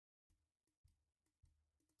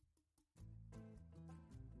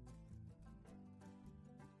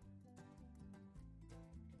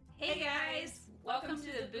Hey guys! Welcome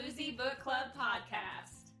to the Boozy Book Club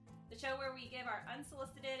podcast, the show where we give our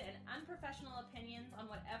unsolicited and unprofessional opinions on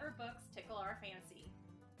whatever books tickle our fancy.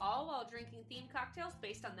 All while drinking themed cocktails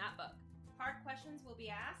based on that book. Hard questions will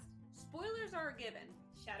be asked. Spoilers are a given.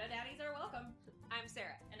 Shadow daddies are welcome. I'm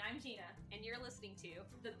Sarah. And I'm Gina. And you're listening to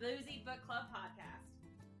the Boozy Book Club podcast.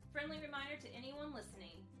 Friendly reminder to anyone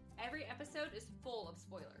listening. Every episode is full of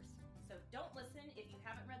spoilers. So don't listen if you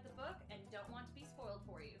haven't read the book and don't want to be spoiled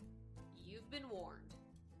for you. You've been warned.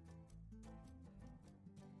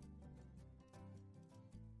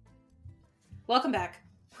 Welcome back.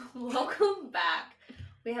 Welcome back.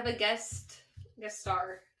 We have a guest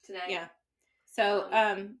star tonight. Yeah. So,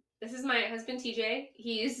 this is my husband TJ.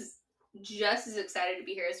 He's just as excited to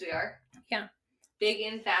be here as we are. Yeah. Big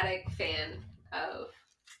emphatic fan of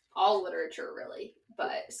all literature, really,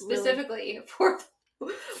 but specifically Fourth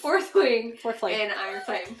Wing and Iron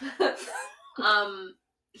Flame.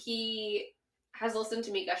 He has listened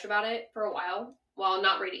to me gush about it for a while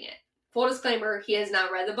not reading it. Full disclaimer, he has not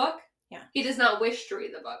read the book. Yeah. He does not wish to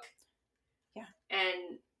read the book. Yeah.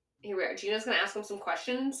 And here we are. Gina's going to ask him some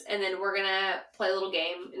questions, and then we're going to play a little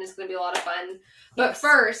game, and it's going to be a lot of fun. But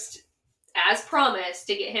first, as promised,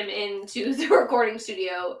 to get him into the recording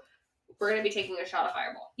studio, we're going to be taking a shot of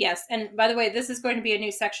Fireball. Yes. And by the way, this is going to be a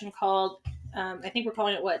new section called, I think we're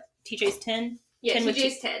calling it what? TJ's 10? Yeah, 10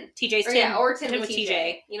 TJ's 10. TJ's 10. Yeah, or 10 10 with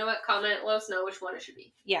TJ. You know what? Comment, let us know which one it should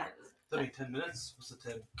be. Yeah. That'd be 10 minutes? What's the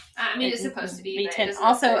 10? I mean, it's supposed to be. 10.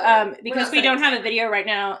 Also, because we don't have a video right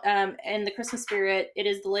now, in the Christmas spirit, it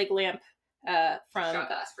is the leg lamp from... Shot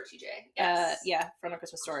glass for TJ. Yes. Yeah, from A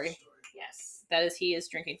Christmas Story. Yes. That is, he is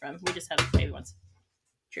drinking from. We just had it maybe once.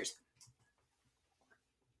 Cheers.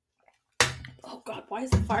 Oh, God, why is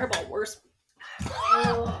the Fireball worse?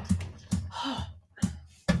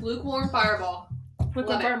 Lukewarm Fireball.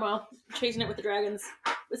 Lukewarm Fireball. Chasing it with the dragons.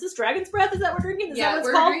 Is this dragon's breath? Is that what we're drinking? Is that what it's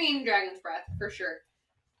we're called? drinking Dragon's Breath, for sure.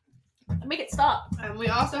 Make it stop. We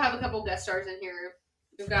also have a couple guest stars in here.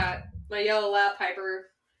 We've got my yellow lab Piper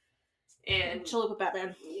and... Chalupa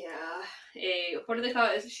Batman. Yeah. What do they call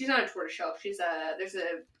it? She's not a tortoiseshell. There's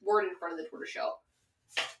a word in front of the tortoiseshell.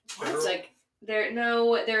 It's like...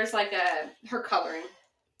 there's like her coloring.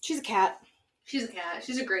 She's a cat. She's a cat.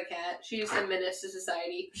 She's a gray cat. She's a menace to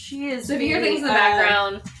society. She is. So if you hear things in the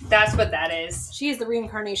background, that's what that is. She is the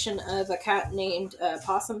reincarnation of a cat named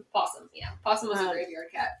Possum. Possum, yeah. Possum was a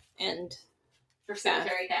graveyard cat. Or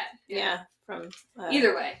cemetery cat. Yeah. From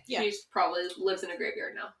either way, yeah. She probably lives in a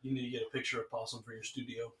graveyard now. You need to get a picture of Possum for your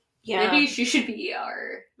studio. Yeah. Maybe she should be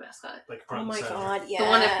our mascot. Like oh my god, yeah. The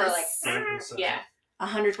one that for yeah.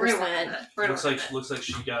 100%. Looks like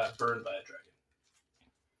she got burned by a dragon.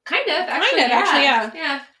 Kind of, actually, yeah.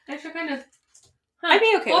 Yeah, actually, kind of. Huh. I'd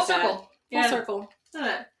be okay Full with circle. That. Full circle.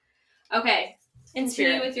 Okay. In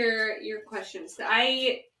Continue spirit. with your questions.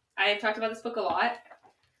 I've talked about this book a lot.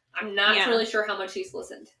 I'm not really sure how much he's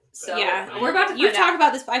listened. So we're about to find You've talked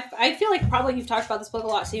about this. I feel like probably you've talked about this book a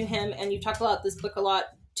lot to him, and you've talked about this book a lot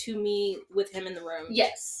to me with him in the room.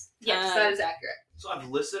 Yes, that is accurate. So I've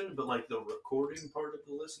listened, but like the recording part of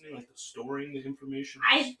the listening, like the storing the information.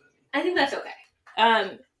 I think that's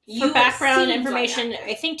okay. For background information,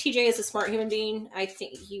 I think TJ is a smart human being. I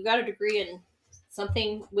think you got a degree in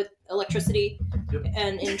something with electricity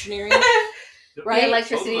and engineering. Yep. Right? The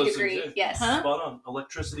electricity degree, things, yes. Huh? Spot on.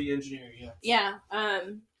 Electricity engineering, yeah.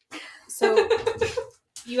 So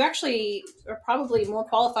you actually are probably more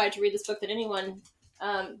qualified to read this book than anyone,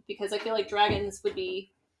 because I feel like dragons would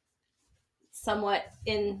be somewhat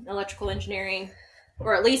in electrical engineering.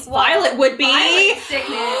 Or at least Violet would be. Violet Signet,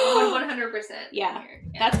 100%. Yeah,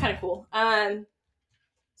 that's kind of cool.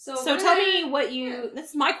 So tell me what you... This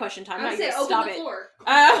is my question time. I say stop open the floor.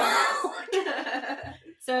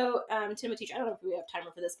 So, Timothy, I don't know if we have timer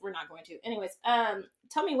for this. We're not going to. Anyways,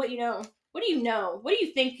 tell me what you know. What do you know? What do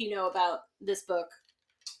you think you know about this book?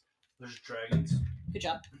 There's dragons. Good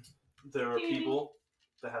job. There are people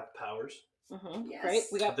that have powers. Mm-hmm. Yes. Great.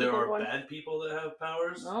 We got there are going. bad people that have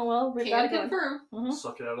powers. Oh, well, we got to confirm. Mm-hmm.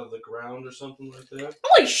 Suck it out of the ground or something like that.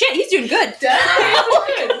 Holy shit, he's doing good.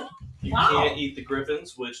 You can't eat the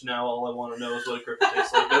griffins, which now all I want to know is what a griffin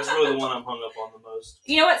tastes like. That's really the one I'm hung up on the most.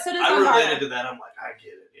 You know what? So does I Zandara. related to that. I'm like, I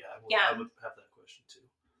get it. Yeah, I would have that question too.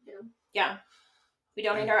 Yeah. We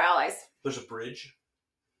don't need our allies. There's a bridge.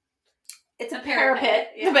 It's a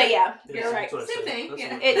parapet. Yeah. But yeah, Yeah, you're right. Same thing.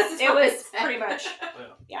 Yeah. It was pretty much.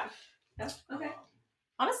 Yeah. Okay.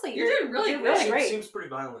 Honestly, you're doing really great. It seems pretty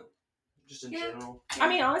violent, just in general. I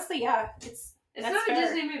mean, honestly, yeah. It's not fair. a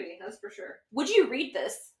Disney movie, that's for sure. Would you read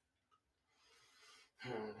this?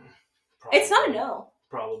 Probably. It's not a no.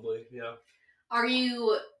 Probably, yeah. Are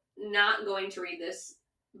you not going to read this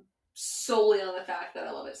solely on the fact that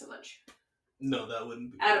I love it so much. No, that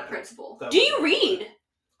wouldn't be. Out of principle. Do you read?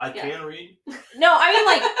 I can read. No, I mean,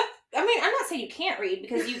 like, I'm not saying you can't read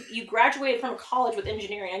because you graduated from college with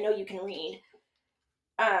engineering. I know you can read.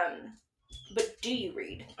 But do you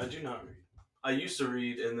read? I do not read. I used to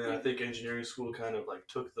read, and then I think engineering school kind of like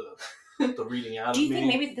took the reading out of me. Do you think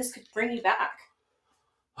maybe this could bring you back?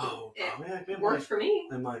 Oh, man, it worked for me.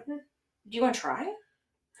 It might. Do you want to try?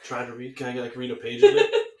 Try to read? Can I like read a page of it?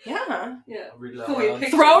 Yeah. I'll read it out Can we loud. pick-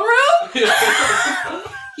 Throne room?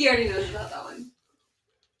 He already knows about that one.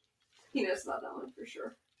 He knows about that one for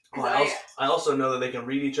sure. Well, I also know that they can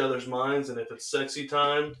read each other's minds, and if it's sexy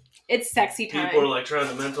time, It's sexy time. people are like trying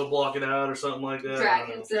to mental block it out or something like that.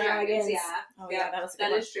 Dragons, Dragons. yeah. Oh yeah, that was a good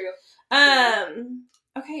That one. is true.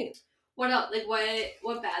 Okay. What else? Like,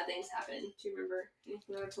 what bad things happened? Do you remember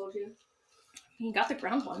anything that I told you? You got the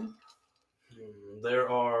ground one. There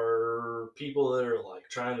are people that are like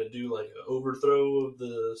trying to do like an overthrow of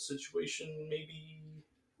the situation, maybe.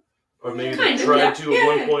 Or maybe they tried to at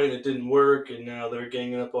one point, it didn't work, and now they're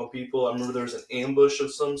ganging up on people. I remember there was an ambush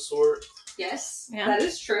of some sort. Yes, Yeah. that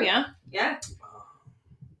is true. Yeah. Yeah.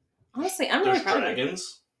 Honestly, I'm really There's proud of you.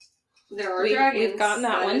 dragons, There are dragons. We've gotten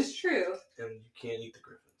that one. That is true. and you can't eat the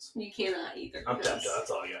griffins. You cannot either. I'm tempted. That's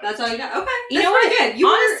all I got. That's all you got. Okay. You That's know what? pretty good. You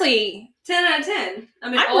Honestly, were 10 out of 10. I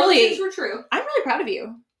mean, I'm all really- the things were true. I'm really proud of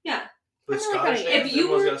you. Yeah. But I'm really proud Scottish of you. names? If you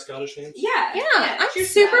Everyone's were- got Scottish names? Yeah. Yeah, I'm cheers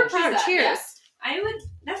to super that. proud. Cheers to that. Cheers. Yeah. I would.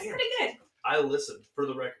 That's Damn. pretty good. I listened, for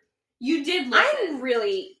the record. You did listen. I'm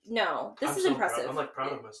really This I'm is so impressive. Proud. I'm like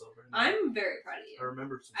proud of myself right now. I'm very proud of I you.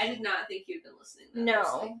 remembered some I did shit. not think you'd been listening. That No.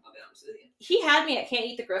 closely, I'll be honest with you. He had me at Can't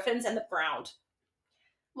Eat the Griffins and the Ground.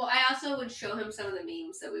 Well, I also would show him some of the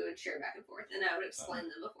memes that we would share back and forth, and I would explain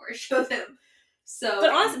them before I showed them. So, But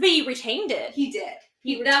honestly, you retained it. he did.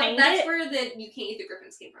 He retained That's it. where the "You Can't Eat the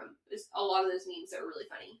Griffins" came from. Is a lot of those memes that were really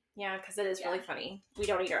funny. Yeah, because it is Yeah. really funny. We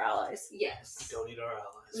don't eat our allies. Yes. Don't eat our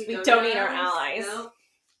allies. We don't eat our allies.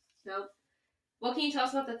 Nope. What can you tell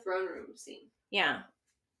us about the throne room scene? Yeah.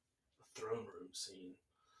 The throne room scene.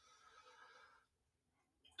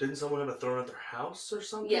 Didn't someone have a throne at their house or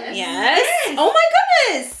something? Yes. Yes. Oh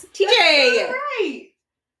my goodness, TJ. That's so right.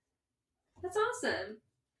 That's awesome.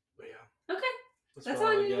 But yeah. Okay. That's about all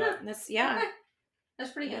I you need to got. know. That's yeah. Okay.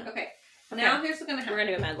 That's pretty good. Yeah. Okay. Okay. Now here's what's gonna We're happen.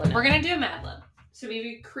 gonna do a Mad Lib. We're gonna do a Mad Lib. So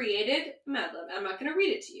we created a Mad Lib. I'm not gonna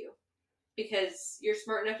read it to you because you're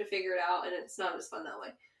smart enough to figure it out, and it's not as fun that way.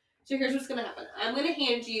 So here's what's gonna happen. I'm gonna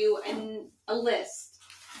hand you a list.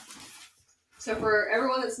 So for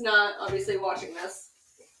everyone that's not obviously watching this,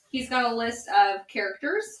 he's got a list of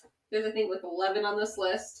characters. There's I think like 11 on this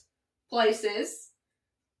list. Places,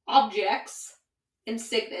 objects, and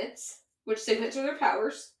signets. Which signets are their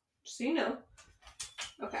powers, just so you know.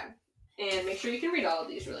 Okay. And make sure you can read all of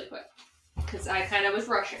these really quick. Because I kind of was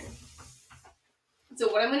rushing.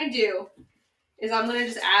 So what I'm going to do is I'm going to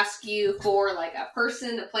just ask you for like a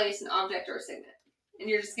person, a place, an object, or a signet. And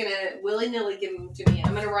you're just going to willy-nilly give them to me.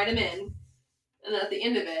 I'm going to write them in. And then at the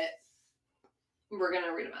end of it, we're going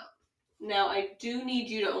to read them out. Now, I do need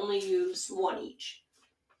you to only use one each.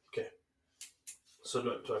 Okay. So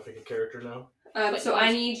do I pick a character now? So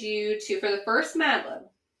I need you to, for the first Mad Lib,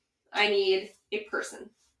 I need a person.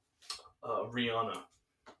 Rihanna.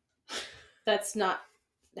 That's not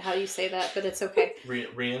how you say that, but it's okay.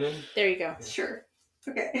 Rhiannon? There you go. Sure.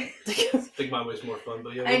 Okay. I think my way's more fun,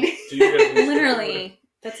 but yeah. I need- do you guys- Literally,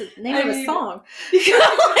 that's the name of a need- song.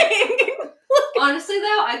 Honestly,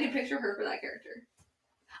 though, I could picture her for that character.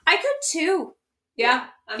 I could too. Yeah.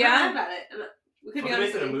 I'm Yeah. not mad about it. We could Are be we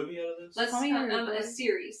honest. making a with you. movie out of this? Let's Call me a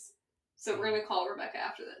series. So we're gonna call Rebecca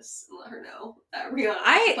after this and let her know that Rihanna.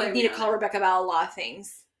 I need to Rihanna. call Rebecca about a lot of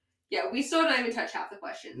things. Yeah, we still don't even touch half the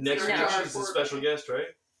questions. Next They're week in our she's a board. special guest, right?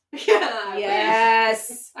 Yeah.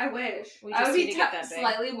 Yes. I wish. We I just would need be to get that big.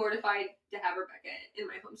 slightly mortified to have Rebecca in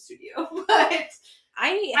my home studio, but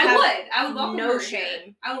I would welcome no her shame.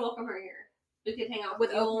 Here. I would welcome her here. We could hang out with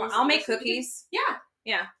with open. I'll make cookies.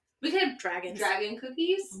 Yeah. We could have Dragons. dragon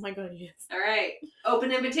cookies. Oh my god, yes. All right.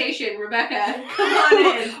 Open invitation, Rebecca. Come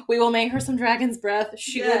on in. We will make her some dragon's breath.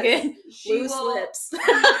 She will Yes. get She loose will- lips.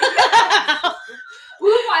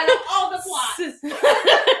 We'll find out all the plots.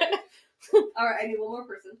 All right, I need one more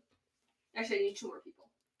person. Actually, I need two more people.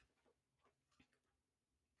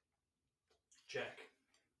 Jack.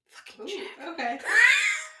 Fucking Ooh, Jack. okay.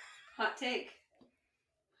 Hot take.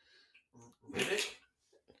 Riddick?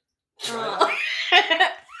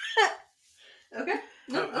 Okay.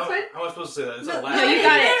 No, How that's fine. am I supposed to say that? Is that No, laughing? you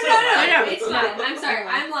got it. No, It's it's not. fine. I'm sorry. Okay.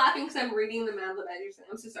 I'm laughing because I'm reading the Mad Lib as you're saying.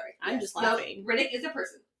 I'm so sorry. I'm just No, laughing. Riddick is a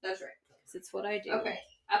person. That's right. It's what I do. Okay.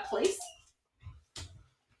 A place?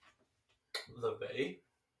 The Bay?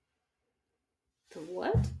 The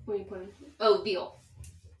what? What are you pointing to? Oh, veal.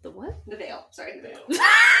 The what? The veal. Sorry, the veal.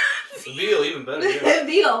 The veal, even better. Yeah.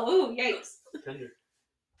 Veal. Ooh, yikes. Tender.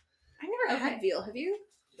 I never had veal. Have you?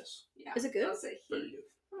 Yes. Yeah. Is it good? I'll say Very he. good.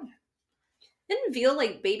 Isn't veal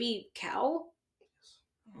like baby cow?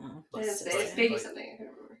 Oh, It's Like- baby like- something. I can't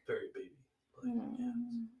remember. Very baby. Yeah.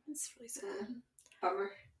 That's really sad. Bummer.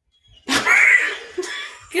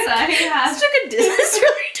 Good. This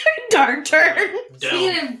really took a dark turn.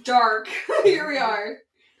 Speaking of dark, here we are.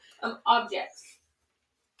 Objects.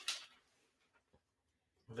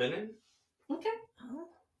 Venom? Okay. Oh.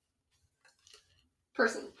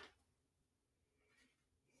 Person.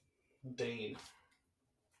 Dane.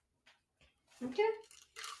 Okay.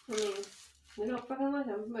 I mean, we don't fucking like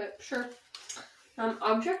him, but sure.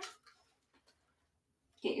 Object.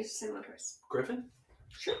 Can't use the same one twice. Griffin?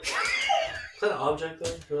 Sure. Is that an object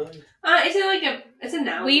though? Really? It's a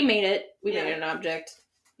noun. We made it. We Yeah. made it an object.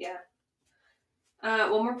 Yeah.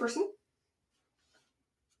 One more person.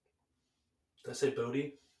 Did I say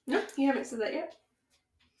Bodhi? No, you haven't said that yet.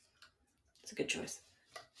 It's a good choice.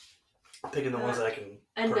 Picking the ones I can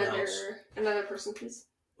pronounce. Another person, please.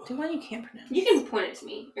 The one you can't pronounce. You can point it to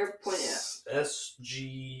me or point it up.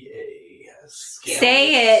 SGA.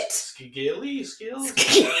 Say it. Scaly? Scale?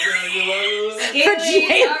 Fragile.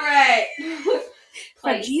 All right.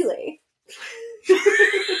 Fragile.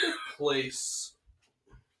 Place.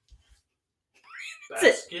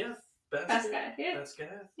 That's Basquiat? Basquiat, yeah.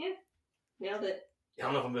 Basquiat? Nailed it. I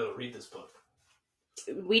don't know if I'm going to read this book.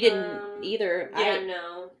 We didn't either. Yeah,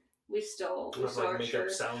 no. We still I'm going to aren't make sure. up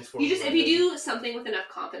sounds for If it. you do something with enough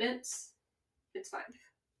confidence, it's fine.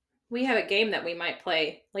 We have a game that we might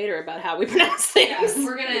play later about how we pronounce things. Yeah,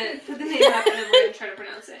 we're gonna put the name up and then we're gonna try to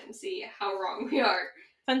pronounce it and see how wrong we are.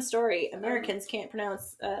 Fun story. Americans can't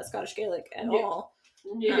pronounce Scottish Gaelic at all.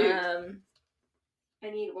 No. I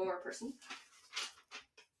need one more person.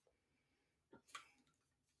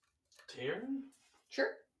 Taryn?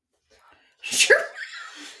 Sure. Sure.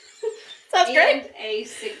 Sounds great. And a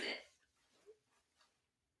signet.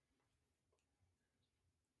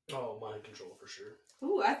 Oh, mind control for sure.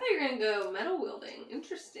 Ooh, I thought you were gonna go metal wielding.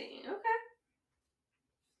 Interesting. Okay.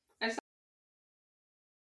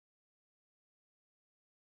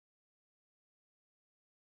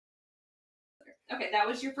 Okay, that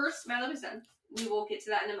was your first Mad Lib is done. We will get to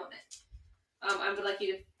that in a moment. I'm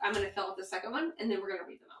gonna fill out the second one and then we're gonna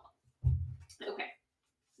read them out. Okay.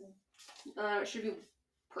 It should be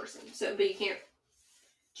person. So, but you can't.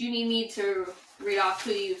 Do you need me to read off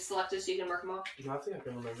who you've selected so you can mark them off? No, I think I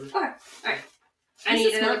can remember. Okay. All right. I He's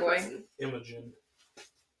need a smart another boy. person. Imogen.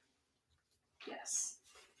 Yes.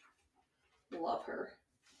 Love her.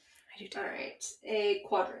 I do too. All right. A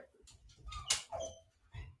quadrant.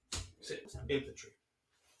 Infantry.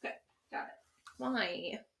 Got it.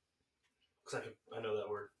 Why? Because I know that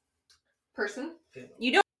word. Person.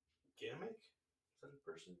 You don't. Gamic? Is that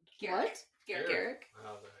a person? What? Garrick. Garrick.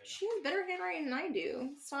 Oh, there She has better handwriting than I do.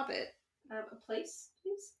 Stop it. A place,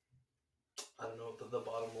 please. I don't know, the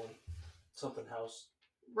bottom one. Something house.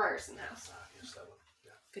 Ryerson House. Yes, that one.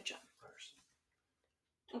 Yeah, Good job.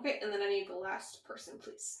 Ryerson. Okay, and then I need the last person,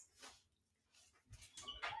 please.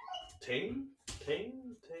 Tane?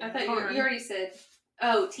 I thought Tarn. you already said.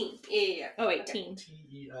 Oh, team. Yeah. Oh, wait, Okay. teen.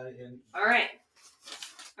 Tein. All right.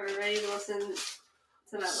 Are we ready to listen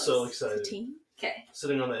to that So list? excited. Teen? Okay.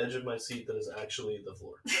 Sitting on the edge of my seat that is actually the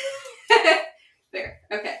floor. Fair.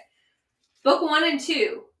 Okay. Book 1 and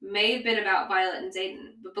 2 may have been about Violet and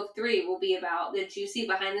Zayden, but book 3 will be about the juicy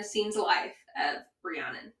behind-the-scenes life of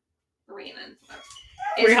Rhiannon.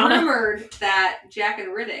 It's Rihanna. rumored that Jack and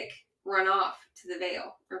Riddick run off to the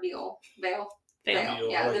Veil. Veil. Veil.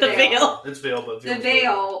 Yeah, I the The Veil. Veil. It's Veil, but The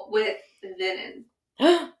Veil with Venom.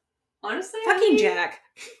 Honestly, I Fucking mean, Jack.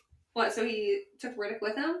 What? So he took Riddick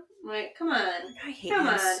with him? Like, come on. I hate Come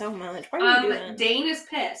him on. so much. Why are you doing that? Dane is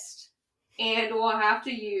pissed, and will have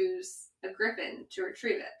to use a griffin to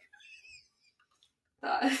retrieve it.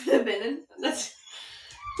 The Venom. That's.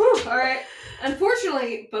 Whew, all right.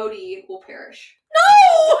 Unfortunately, Bodhi will perish,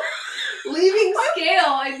 No! leaving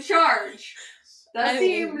Scale in charge. I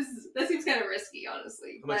mean- That seems kind of risky,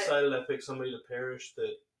 honestly. I'm but, excited I picked somebody to perish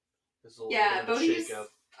that is a little Yeah, bit of a Bodhi's. shake-up.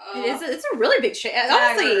 It's a really big shake.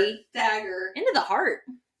 Honestly, Dagger. into the heart.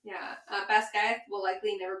 Yeah, Basquiat will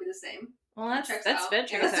likely never be the same. Well, that's Checks that's out.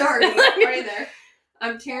 fit. Yeah, that's already there.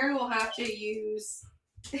 Taryn will have to use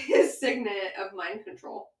his signet of mind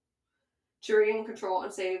control to regain control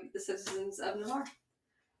and save the citizens of Navarre.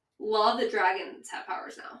 Love that dragons have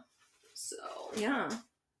powers now. So Yeah.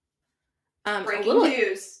 A breaking little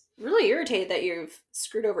news. really irritated that you've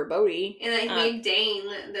screwed over Bodhi. And then he made Dane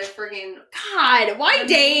the friggin' God, why the main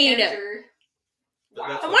Dane? character. Wow.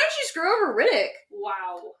 Why didn't you screw over Riddick?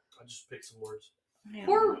 Wow. I just picked some words.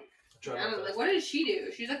 Poor. I I don't know, like, what does she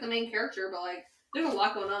do? She's like the main character, but like, there's a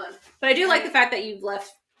lot going on. But I do like the fact that you've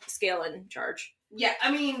left Scale in charge. Yeah,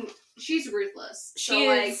 I mean, she's ruthless. She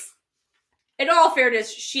is. In all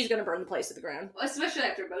fairness, she's gonna burn the place to the ground. Especially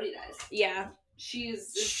after Bodhi dies. Yeah.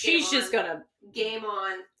 She's just gonna game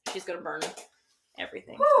on. She's gonna burn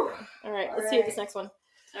everything. Whew. All right, let's see this next one.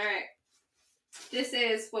 All right. This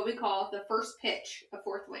is what we call the first pitch of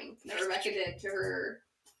Fourth Wing that Rebecca did to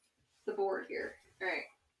the board here. All right.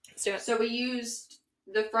 Let's do it. So we used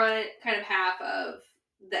the front kind of half of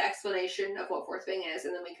the explanation of what Fourth Wing is,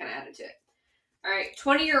 and then we kind of added to it. All right.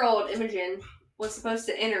 20-year-old Imogen was supposed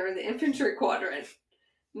to enter the infantry quadrant.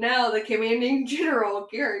 Now the commanding general,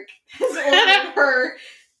 Garrick, has ordered her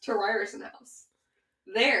to Ryerson House.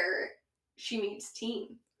 There, she meets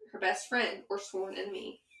Team, her best friend or sworn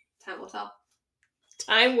enemy. Time will tell.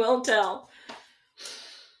 Time will tell.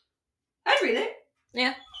 I'd read it.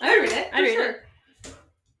 Yeah. I'd read it. I'd read it.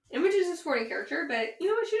 Imogen's a supporting character, but you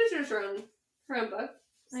know what? She deserves her own book.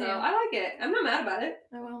 So I like it. I'm not mad about it.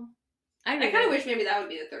 Oh, well. I kind of wish maybe that would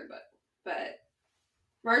be the third book. But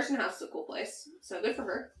Ryerson House is a cool place. So good for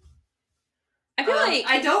her. I feel like...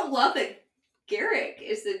 I don't love that Garrick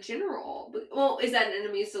is the general. Well, is that an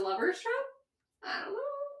enemies to lovers trope? I don't know.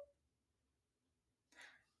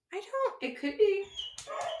 It could be.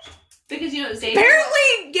 Because, you know, Zane...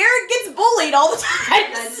 Apparently, Garrick gets bullied all the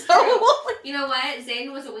time. That's so... true. You know what?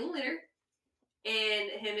 Zane was a wing leader. And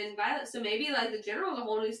him and Violet. So maybe, like, the general's a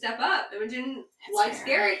whole new step up. Imogen likes fair.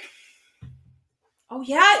 Garrick. Oh,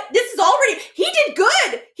 yeah. This is already... He did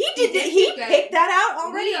good. He picked that out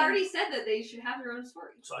already. We already said that they should have their own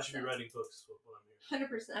story. So I should be writing books. What I'm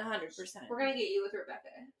hearing. 100%. We're going to get you with Rebecca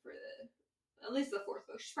for at least the fourth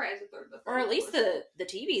book. She probably has a third book. Or at least the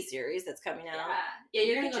TV series that's coming out. Yeah,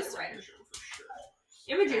 you're going to go to the writer's room for sure.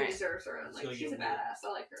 Imogen deserves her own. Like, she's a badass.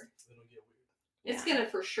 I like her. It'll get weird. It's going to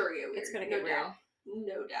for sure get weird. It's going to get weird.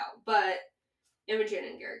 No doubt. But Imogen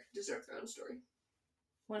and Garrick deserve their own story.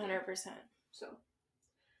 100%. So,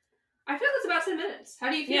 I feel it's about 10 minutes.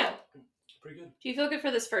 How do you feel? Yeah. Pretty good. Do you feel good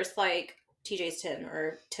for this first, like, TJ's 10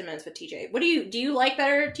 or 10 minutes with TJ? What do you like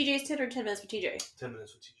better, TJ's 10 or 10 minutes with TJ? 10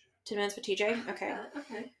 minutes with TJ. 10 minutes with TJ? Okay.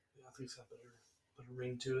 Okay. Yeah, I think it's got better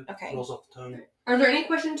ring to it. Okay. Rolls off the tongue. Are there any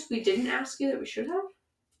questions we didn't ask you that we should have?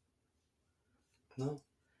 No.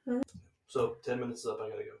 So 10 minutes is up. I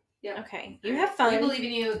gotta go. Yeah. Okay. You have fun. We believe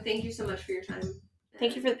in you. Thank you so much for your time.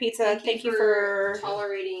 Thank you for the pizza. Thank you for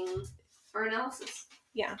tolerating our analysis.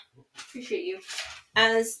 Yeah. Appreciate you.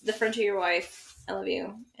 As the friend to your wife, I love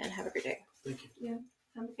you and have a great day. Thank you. Yeah.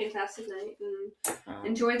 Have a fantastic night and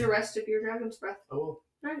enjoy the rest of your Dragon's Breath. I will.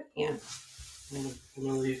 All right. Yeah. I'm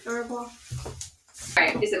gonna leave. Au revoir. All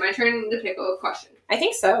right. Is it my turn to pick a question? I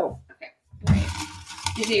think so. Okay. All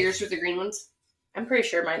right. Is it yours with the green ones? I'm pretty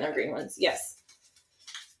sure mine are green ones. Yes.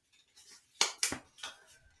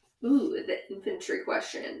 Ooh, the infantry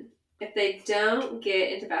question. If they don't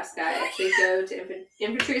get into Baskai, if they go to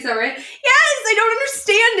infantry, is that right? Yes, I don't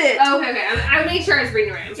understand it. Oh, okay. I made sure I was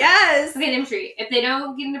reading it right. Yes. Okay, infantry. If they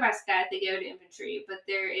don't get into Baskai, they go to infantry, but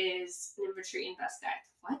there is an infantry in Baskai.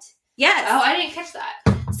 What? Yes. Oh, I didn't catch that.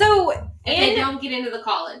 So, if they don't get into the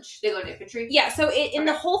college, they go to infantry? Yeah, so in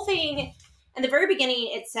the whole thing, in the very beginning,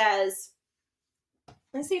 it says,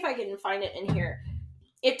 let's see if I can find it in here.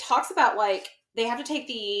 It talks about, like, they have to take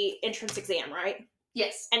the entrance exam, right?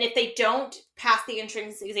 Yes. And if they don't pass the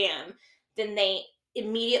entrance exam, then they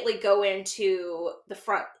immediately go into the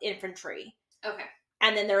front infantry. Okay.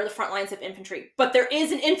 And then there are the front lines of infantry. But there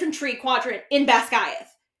is an infantry quadrant in Baskaeth,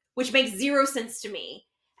 which makes zero sense to me.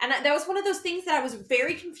 And that was one of those things that I was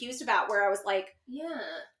very confused about, where I was like, yeah.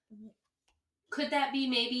 Could that be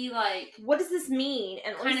maybe like... what does this mean?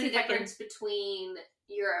 And kind of the difference between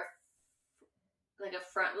you're like a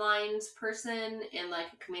front lines person and like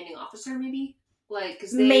a commanding officer, maybe? Like,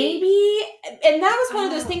 cause they... maybe. And that was one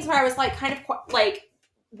of those things where I was like, kind of like,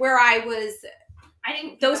 where I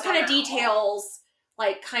didn't, those kind of details,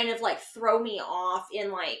 like, kind of like throw me off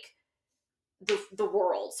in like the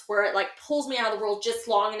worlds, where it like pulls me out of the world just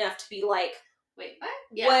long enough to be like, wait, what?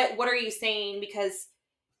 Yeah. What are you saying? Because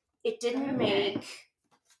it didn't make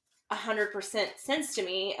 100% sense to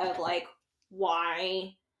me of like,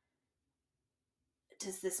 why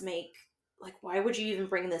does this make, like, why would you even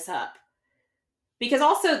bring this up? Because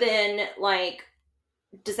also then, like,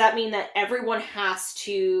 does that mean that everyone has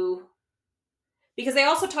to, because they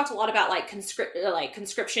also talked a lot about like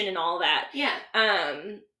conscription and all that. Yeah.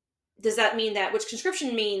 Does that mean that, which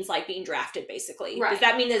conscription means like being drafted basically? Right. Does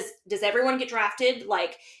that mean does everyone get drafted?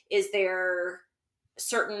 Like, is there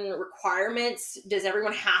certain requirements? Does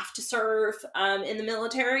everyone have to serve in the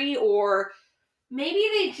military, or maybe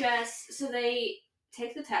they just they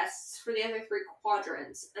take the tests for the other 3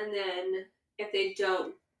 quadrants, and then if they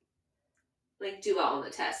don't do well on the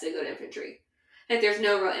test, they go to infantry. Like there's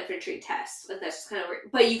no real infantry test. Like that's just kind of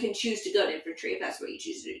weird. But you can choose to go to infantry if that's what you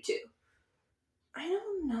choose to do too. I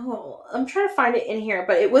don't know. I'm trying to find it in here,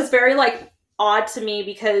 but it was very odd to me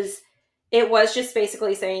because it was just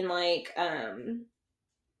basically saying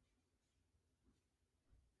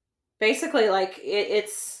basically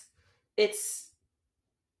it's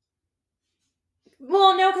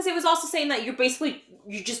well, no, because it was also saying that you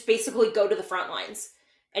just basically go to the front lines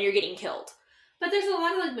and you're getting killed. But there's a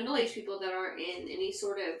lot of middle-aged people that aren't in any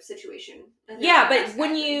sort of situation. Yeah, but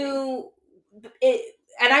when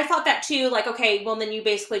and I thought that too, okay, well then you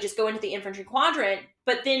basically just go into the infantry quadrant,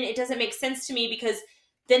 but then it doesn't make sense to me because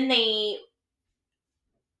then they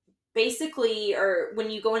basically, or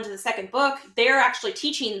when you go into the second book, they're actually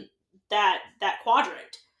teaching that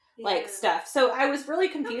quadrant. Stuff. So I was really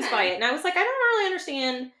confused by it. And I was like, I don't really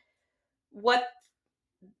understand what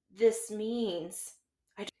this means.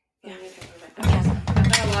 I've got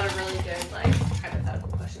a lot of really good, hypothetical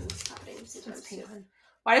questions happening sometimes too.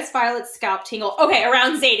 Why does Violet's scalp tingle? Okay,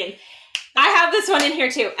 around Xaden. I have this one in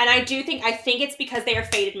here too. And I think it's because they are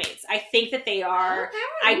fated mates. I think that they are. Okay.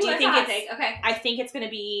 I think it's going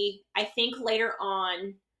to be, I think later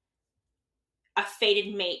on, a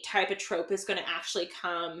fated mate type of trope is going to actually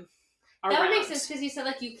come around. That would make sense because you said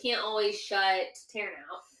you can't always shut Taryn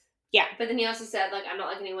out. Yeah. But then he also said I'm not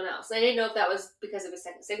like anyone else. I didn't know if that was because of his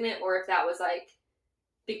second signet or if that was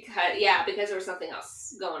because there was something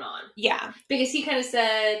else going on. Yeah. Because he kind of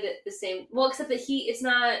said the same, except that it's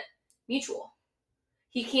not mutual.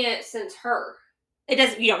 He can't sense her. It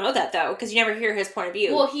doesn't, you don't know that though, because you never hear his point of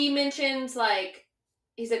view. Well, he mentions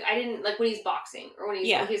he's I didn't, when he's boxing, or when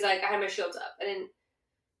he's I had my shields up. I didn't.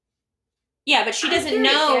 Yeah, but she doesn't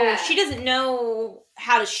know. Yeah. She doesn't know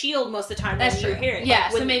how to shield most of the time. That's true. You're hearing. Yeah,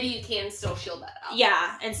 so maybe you can still shield that out.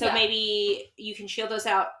 Yeah, and so maybe you can shield those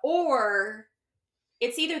out, or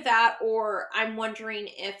it's either that, or I'm wondering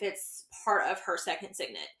if it's part of her second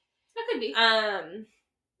signet. That could be.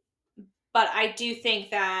 But I do think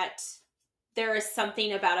that there is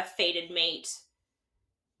something about a fated mate,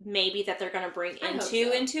 maybe that they're going to bring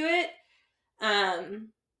into it,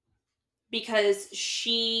 because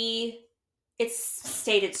it's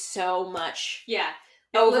stated so much. Yeah.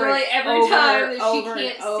 Literally every time that she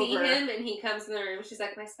can't see him and he comes in the room, she's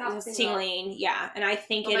like, my scalp's tingling. Yeah. And I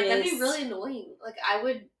think it is. That'd be really annoying. I don't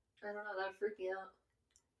know, that would freak me out.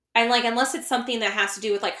 And unless it's something that has to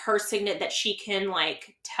do with her signet that she can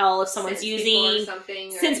tell if someone's using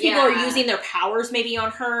something, since people are using their powers maybe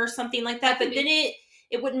on her or something like that. But then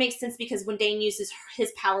it wouldn't make sense because when Dane uses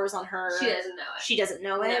his powers on her, she doesn't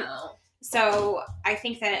know it. No. So I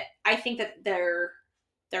think that they're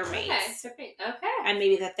mates. Okay. And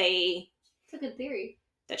maybe that it's a good theory.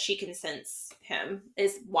 That she can sense him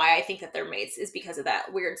is why I think that they're mates, is because of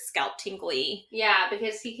that weird scalp tingly. Yeah,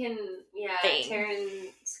 because he can, thing. Taryn and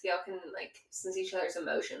Scale can sense each other's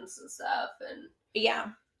emotions and stuff, and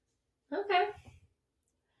yeah. Okay.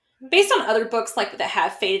 Based on other books that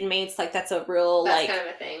have fated mates, that's a real that's kind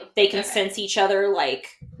of a thing. They can sense each other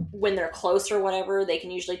when they're close or whatever. They can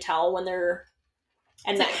usually tell when they're,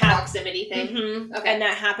 and it's that proximity thing. Mm-hmm. Okay, and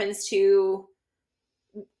that happens to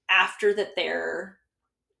after that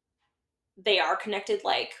they are connected,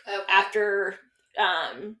 after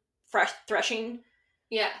threshing.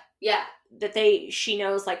 Yeah. That she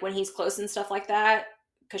knows when he's close and stuff like that,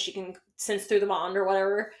 because she can sense through the bond or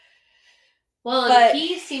whatever. Well, and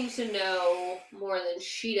he seems to know more than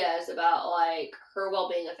she does about her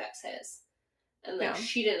well-being affects his, and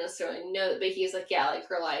she didn't necessarily know, but he's her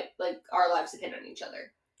life, our lives depend on each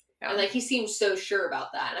other, and he seems so sure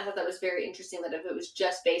about that. And I thought that was very interesting that if it was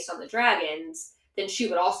just based on the dragons, then she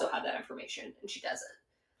would also have that information, and she doesn't.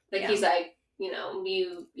 He's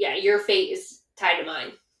your fate is tied to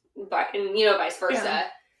mine, but and vice versa. Yeah.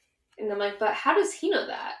 And I'm but how does he know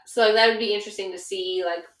that? So that would be interesting to see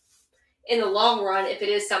in the long run if it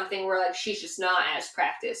is something where she's just not as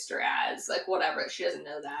practiced or as whatever, she doesn't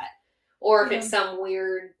know that, or if it's some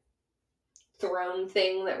weird throne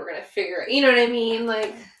thing that we're gonna figure. You know what I mean?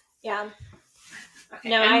 Yeah. Okay.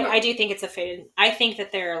 No, I do think it's a fated. I think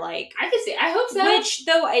that they're I can see. I hope so. Which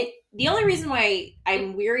though, the only reason why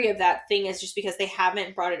I'm weary of that thing is just because they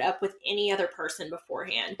haven't brought it up with any other person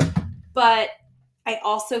beforehand. But I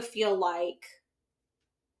also feel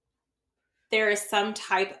there is some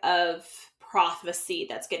type of prophecy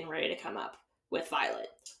that's getting ready to come up with Violet.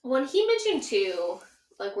 When he mentioned too,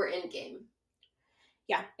 we're in game.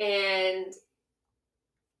 Yeah. And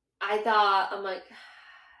I thought, I'm like,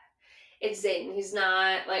 it's Zayden. He's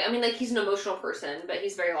not, like, I mean, like, he's an emotional person, but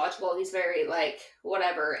he's very logical. He's very, like,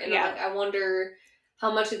 whatever. And I'm like, I wonder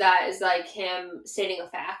how much of that is, like, him stating a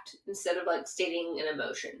fact instead of, like, stating an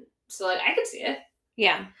emotion. So, like, I could see it.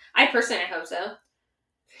 Yeah. I hope so.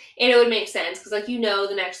 And it would make sense, because, like,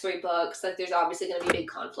 the next 3 books, like, there's obviously going to be big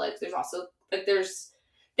conflict. There's also, like,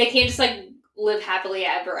 they can't just, like, live happily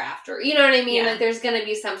ever after. You know what I mean? Like, there's going to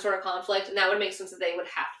be some sort of conflict, and that would make sense that they would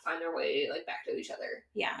have to find their way, like, back to each other.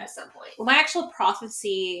 Yeah. At some point. Well, my actual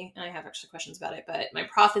prophecy, and I have actually questions about it, but my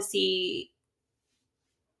prophecy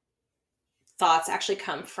thoughts actually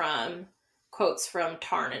come from quotes from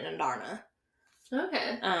Tarn and Andarna.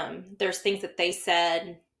 Okay. There's things that they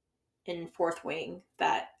said in Fourth Wing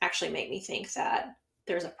that actually make me think that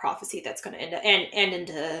there's a prophecy that's going to end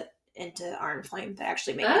into Iron Flame that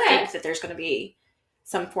actually make me think that there's going to be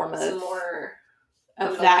some form of some more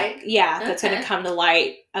of that. Yeah, that's going to come to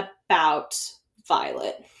light about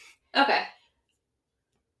Violet. Okay.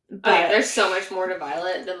 But there's so much more to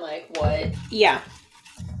Violet than like what. Yeah.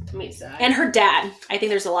 Meets that. And her dad. I think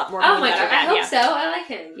there's a lot more. Oh my god! I hope so. I like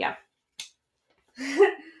him. Yeah.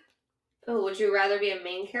 Oh, would you rather be a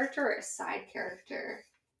main character or a side character?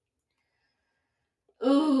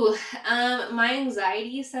 Ooh, my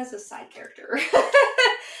anxiety says a side character.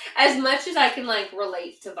 As much as I can, like,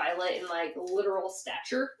 relate to Violet in, like, literal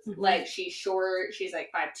stature, like, she's short, she's,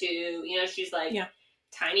 like, 5'2", she's, like,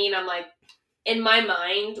 tiny, and I'm, like, in my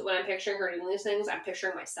mind, when I'm picturing her doing these things, I'm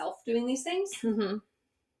picturing myself doing these things. Mm-hmm.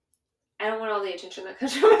 I don't want all the attention that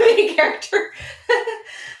comes from a main character.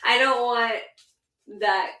 I don't want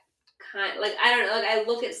that like, I don't know, like, I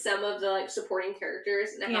look at some of the, like, supporting characters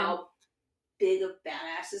and how big of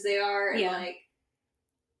badasses they are, and, like,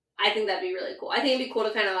 I think that'd be really cool. I think it'd be cool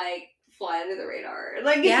to kind of, like, fly under the radar and,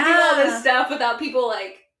 like, do all this stuff without people,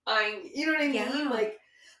 like, eyeing, you know what I mean? Yeah.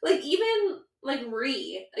 Like, even, like,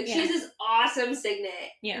 Ree, like, she has this awesome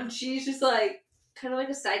signet, and she's just, like, kind of like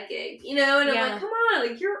a side gig, and I'm like, come on,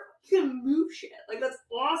 like, you can move shit, like, that's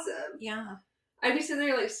awesome. Yeah. I'd be sitting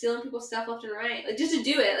there, like, stealing people's stuff left and right. Like, just to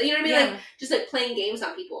do it. Like, you know what I mean? Yeah. Like, just, like, playing games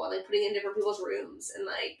on people. Like, putting in different people's rooms. And,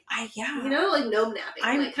 like... like, gnome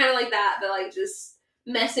napping. Like, kind of like that. But, like, just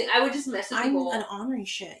messing... I would just mess with people. I'm an ornery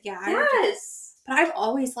shit. Yeah. Yes! But I've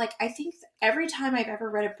always, like... I think every time I've ever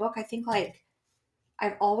read a book, I think, like...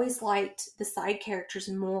 I've always liked the side characters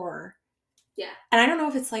more. Yeah. And I don't know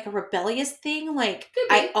if it's, like, a rebellious thing. Like,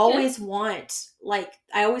 I always want... Like,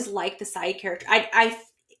 I always like the side character. I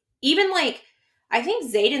even, like... I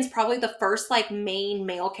think Zayden's probably the first, like, main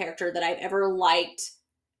male character that I've ever liked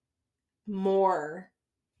more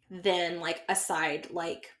than, like, a side,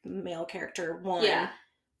 like, male character one. Yeah.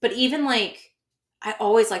 But even, like, I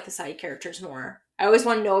always like the side characters more. I always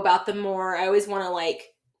want to know about them more. I always want to, like...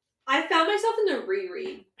 I found myself in the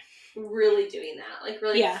reread really doing that. Like,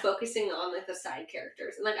 really focusing on, like, the side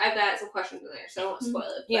characters. And, like, I've got some questions in there, so I won't spoil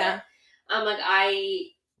it. But, like,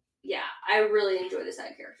 I really enjoy the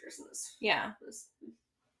side characters in this. Yeah. This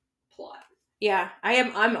plot. Yeah,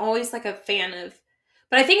 I'm always, like, a fan of...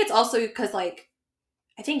 But I think it's also because, like...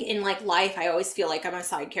 I think in, like, life, I always feel like I'm a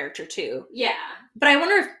side character, too. Yeah. But I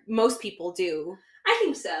wonder if most people do. I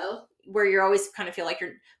think so. Where you always kind of feel like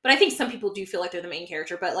you're... But I think some people do feel like they're the main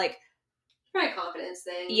character, but, like... Probably a confidence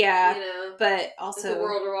thing. Yeah. But also... Like the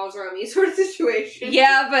world revolves around me sort of situation.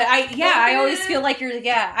 Yeah, but I always feel like you're...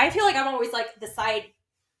 Yeah, I feel like I'm always, like, the side...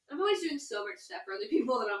 I'm always doing so much stuff for other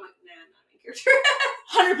people that I'm like, nah, I'm not a main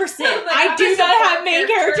character. 100%. Like, I do not have main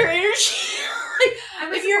character energy. Like,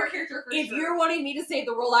 I'm a support character for if sure. you're wanting me to save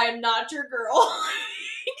the world, I am not your girl.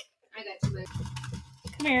 I got too much.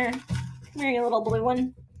 Come here, you little blue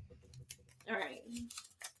one. All right.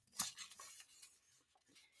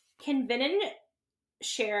 Can Venom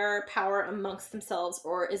share power amongst themselves,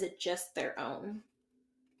 or is it just their own?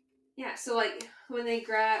 Yeah, so, like, when they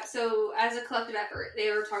so, as a collective effort, they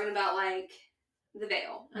were talking about, like, the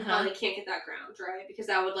veil, and how they can't get that ground, right? Because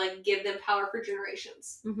that would, like, give them power for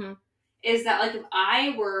generations. Mm-hmm. Is that, like, if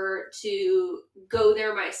I were to go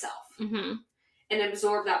there myself and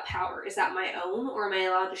absorb that power, is that my own, or am I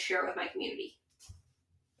allowed to share it with my community?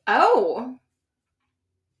 Oh.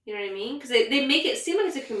 You know what I mean? Because they make it seem like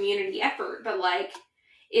it's a community effort, but, like,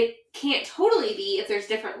 it can't totally be if there's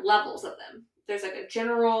different levels of them. There's, like, a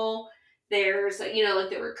general, there's, like, like,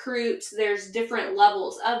 the recruits, there's different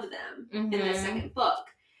levels of them in the second book.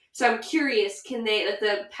 So I'm curious, can they, like,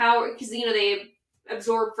 the power, because, they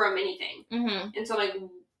absorb from anything. And so I'm like,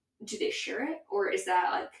 do they share it? Or is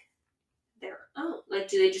that, like, their own? Like,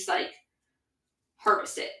 do they just, like,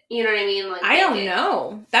 harvest it? You know what I mean? Like, I don't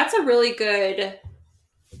know. That's a really good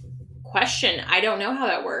question. I don't know how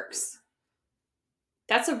that works.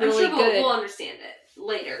 That's a really good... We'll understand it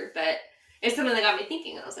later, but it's something that got me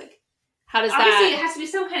thinking. I was like, how does obviously that... it has to be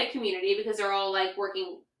some kind of community because they're all, like,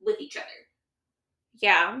 working with each other.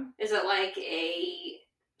 Yeah. Is it like a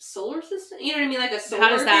solar system? You know what I mean? Like a solar How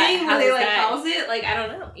does that, thing how where they, does like, that... house it? Like, I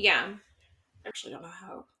don't know. Yeah. I actually don't know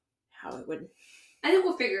how it would... I think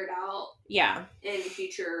we'll figure it out. Yeah. In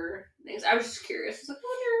future things. I was just curious. I was like, I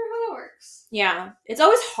wonder how that works. Yeah. It's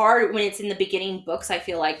always hard when it's in the beginning books, I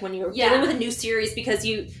feel like, when you're dealing with a new series, because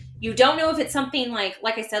you don't know if it's something like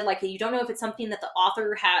I said, like, you don't know if it's something that the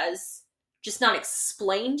author has just not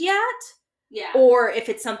explained yet. Yeah. Or if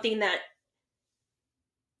it's something that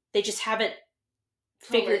they just haven't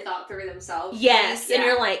totally thought through themselves. Yes. And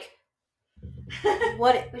you're like,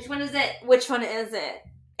 what? Which one is it? Which one is it?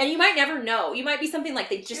 And you might never know. You might be something like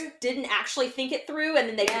they just didn't actually think it through, and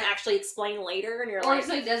then they can actually explain later, and you're or like... it's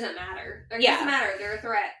like, doesn't matter. It doesn't matter. They're a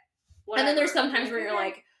threat. Whatever. And then there's sometimes where you're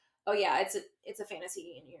like, oh yeah, it's a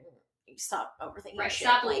fantasy, and you stop overthinking right, shit.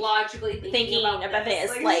 stop like, logically thinking about this.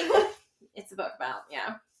 Like, it's a book about,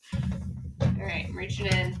 yeah. Alright, I'm reaching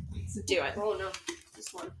in. Let's do it. Oh no,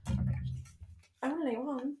 this one. I don't know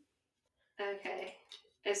one. Okay.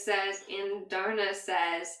 It says, and Darna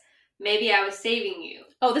says, maybe I was saving you.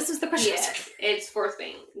 Oh, this is the question. Yes, it's fourth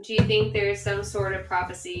thing. Do you think there's some sort of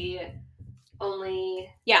prophecy only...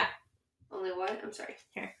 Yeah. Only what? I'm sorry.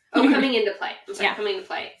 Here. Oh, coming into play. I'm sorry, Yeah. coming into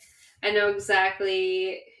play. I know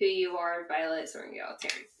exactly who you are, Violet, Sorrengail,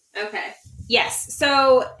 Taryn. Okay. Yes.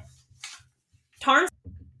 So, Tarn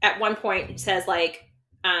at one point says, like,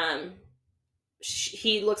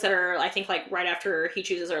 he looks at her, I think, like, right after he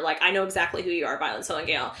chooses her, like, I know exactly who you are, Violet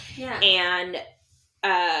Sorrengail. Yeah. And,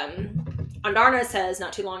 Andarna says,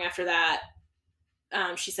 not too long after that,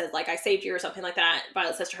 she says, like, I saved you or something like that.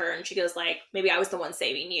 Violet says to her, and she goes, like, maybe I was the one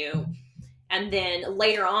saving you. And then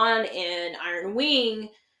later on in Iron Wing,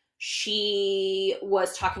 she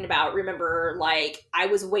was talking about, remember, like, I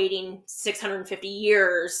was waiting 650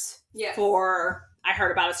 years for, I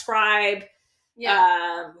heard about a scribe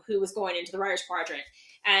who was going into the Writer's Quadrant.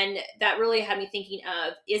 And that really had me thinking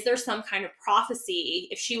of, is there some kind of prophecy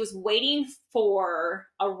if she was waiting for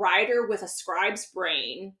a writer with a scribe's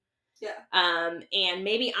brain? Yeah. And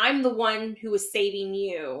maybe I'm the one who was saving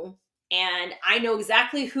you, and I know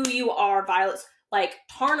exactly who you are, Violet. Like,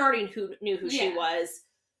 Tarn already knew who she was.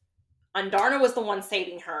 Andarna was the one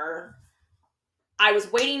saving her. I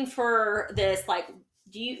was waiting for this, like,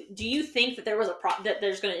 do you think that there was that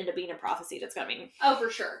there's going to end up being a prophecy that's coming? Oh, for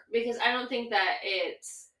sure. Because I don't think that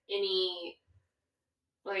it's any,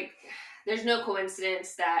 like, there's no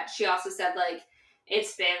coincidence that she also said, like,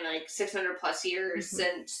 it's been, like, 600 plus years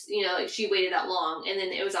since, you know, like, she waited that long. And then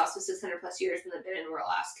it was also 600 plus years when the Benen were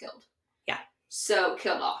last killed. Yeah. So,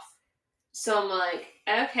 killed off. So, I'm like,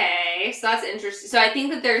 okay, so that's interesting. So, I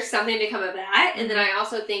think that there's something to come of that. And then I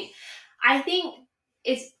also think,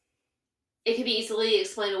 it could be easily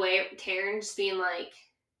explained away, Taryn just being like,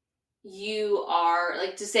 you are,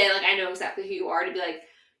 like, to say, like, I know exactly who you are, to be like,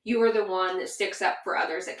 you are the one that sticks up for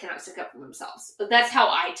others that cannot stick up for themselves. But that's how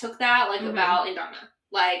I took that, like, about Andarna.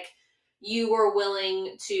 Like, you were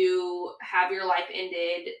willing to have your life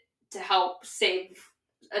ended to help save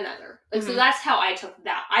another. Like, so that's how I took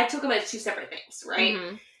that. I took them as two separate things,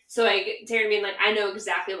 right? So, like, Taryn being like, I know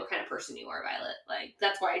exactly what kind of person you are, Violet. Like,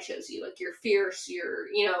 that's why I chose you. Like, you're fierce. You're,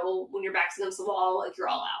 you know, when your back's against the wall, like, you're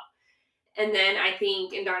all out. And then I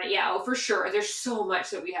think Andarna, for sure, there's so much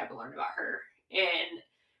that we have to learn about her. And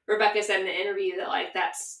Rebecca said in the interview that, like,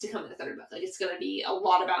 that's to come in the third book. Like, it's going to be a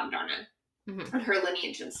lot about Andarna and her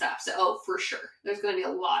lineage and stuff. So, for sure, there's going to be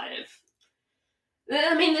a lot of...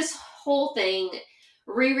 I mean, this whole thing,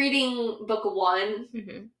 rereading book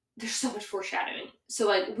one... There's so much foreshadowing. So,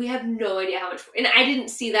 like, we have no idea how much... And I didn't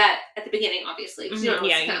see that at the beginning, obviously. You don't know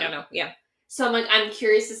what's coming. You don't know. Yeah. So, I'm like, I'm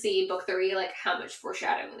curious to see book 3, like, how much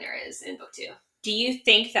foreshadowing there is in book 2. Do you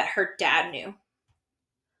think that her dad knew?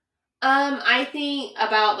 I think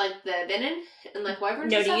about, like, the Benen and, like,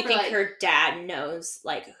 wyverns. No, do you think like, her dad knows,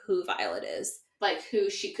 like, who Violet is? Like, who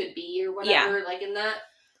she could be or whatever, like, in that?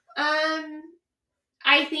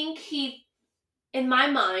 I think in my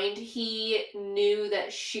mind, he knew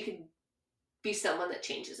that she could be someone that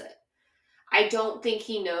changes it. I don't think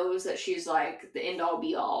he knows that she's, like, the end-all,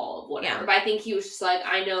 be-all of whatever. Yeah. But I think he was just like,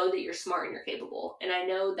 I know that you're smart and you're capable. And I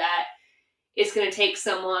know that it's going to take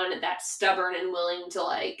someone that's stubborn and willing to,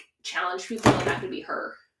 like, challenge people, and that could be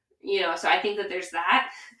her. You know, so I think that there's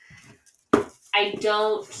that. I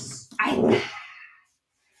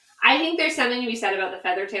think there's something to be said about the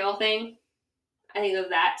Feathertail thing. I think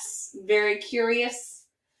that's very curious.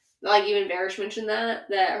 Like, even Barish mentioned that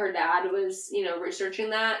her dad was, you know, researching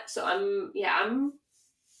that. So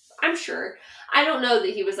I'm sure. I don't know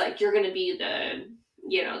that he was like, you're going to be the,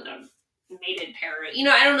 the mated parent.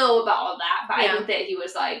 I don't know about all that, but I think that he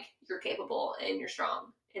was like, you're capable and you're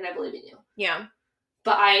strong and I believe in you. Yeah.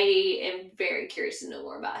 But I am very curious to know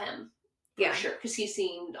more about him. For sure. Because he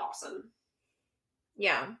seemed awesome.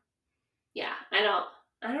 Yeah. Yeah. I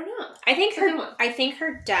don't know. I think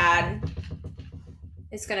her dad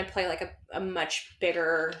is going to play like a much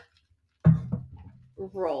bigger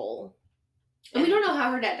role. And we don't know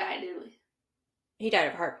how her dad died, did we? He died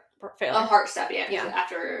of heart failure. A heart stop, yeah.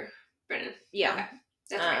 After Brennan. Yeah. Okay.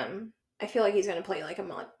 That's right. I feel like he's going to play like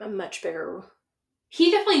a much bigger... He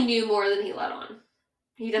definitely knew more than he let on.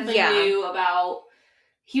 He definitely knew about...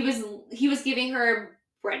 He was giving her a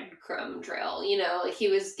breadcrumb trail, like he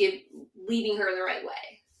was leading her the right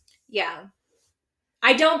way. Yeah.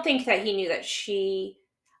 I don't think that he knew that she...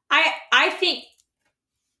 I think...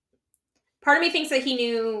 Part of me thinks that he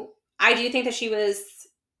knew... I do think that she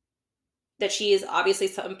is obviously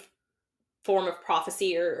some form of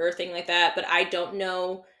prophecy or thing like that, but I don't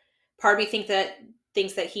know. Part of me thinks that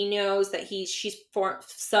he knows that she's for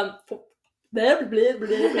some blah, blah, blah,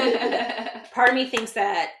 blah, blah. Part of me thinks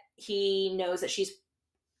that he knows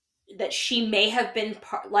that she may have been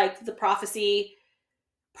like the prophecy.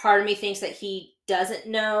 Part of me thinks that he doesn't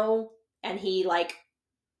know, and he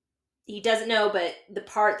doesn't know, but the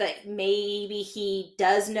part that maybe he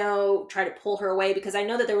does know, try to pull her away, because I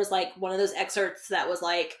know that there was like one of those excerpts that was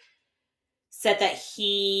like, said that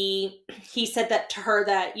he said that to her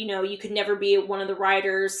that, you could never be one of the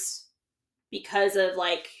writers because of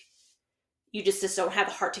like, you just don't have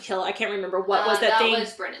the heart to kill. I can't remember what was that thing. That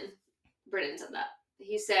was Brennan. Brennan said that.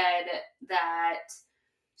 He said that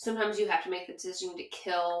sometimes you have to make the decision to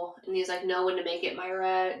kill. And he's like, no one to make it,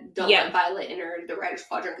 Myra. Don't let Violet enter the writer's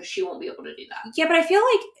quadrant because she won't be able to do that. Yeah, but I feel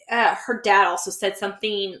like her dad also said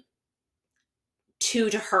something to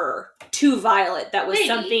Violet that was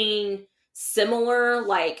something similar,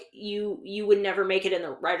 like you would never make it in the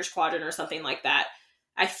writer's quadrant or something like that.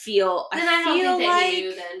 I don't think that he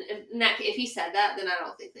knew then. If he said that, then I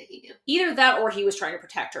don't think that he knew. Either that or he was trying to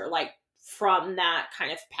protect her, like, from that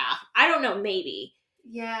kind of path. I don't know, maybe.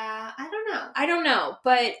 Yeah, I don't know,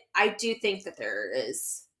 but I do think that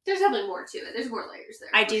there's definitely more to it. There's more layers there.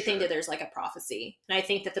 I do think that there's like a prophecy, and I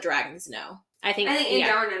think that the dragons know. I think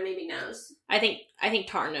Indarna maybe knows. I think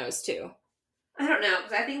Tar knows too. I don't know,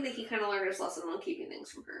 because I think that he kind of learned his lesson on keeping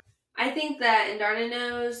things from her. I think that Indarna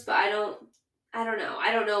knows, but I don't know.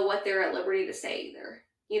 I don't know what they're at liberty to say either.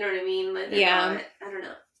 You know what I mean? Like, I don't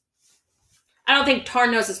know. I don't think Tar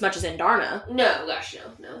knows as much as Indarna. No, gosh,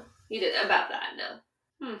 no. You didn't about that, no.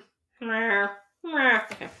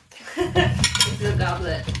 Okay. This is a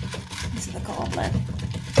goblet.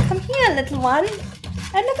 Come here, little one.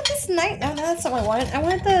 And look at this night. No, that's not what I wanted. I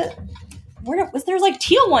wanted there's like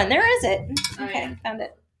teal one. There is it. Okay, found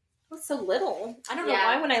it. It's so little. I don't know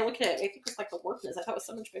why when I look at it, I think it's like the workness. I thought it was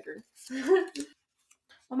so much bigger.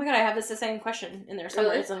 Oh my god, I have the same question in there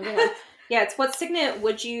somewhere. Really? Yeah, it's what signet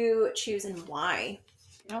would you choose and why?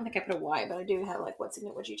 I don't think I put a why, but I do have like what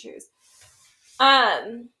signet would you choose?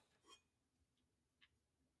 I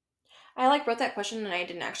wrote that question and I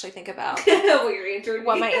didn't actually think about what your answer would be.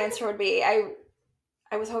 What my answer would be. I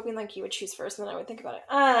was hoping you would choose first and then I would think about it.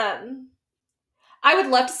 I would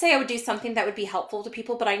love to say I would do something that would be helpful to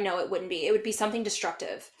people, but I know it wouldn't be. It would be something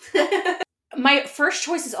destructive. My first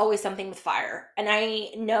choice is always something with fire. And I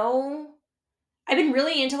know I've been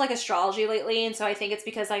really into astrology lately, and so I think it's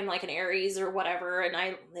because I'm an Aries or whatever,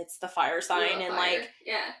 and it's the fire sign, and fire.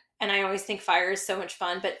 And I always think fire is so much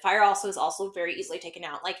fun, but fire is also very easily taken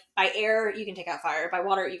out. Like, by air, you can take out fire. By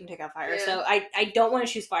water, you can take out fire. Yeah. So I don't want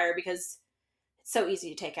to choose fire because it's so easy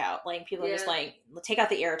to take out. People are just take out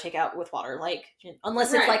the air, take out with water.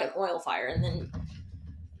 Unless it's an oil fire, and then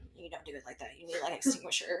you don't do it like that. You need an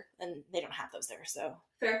extinguisher, and they don't have those there, so.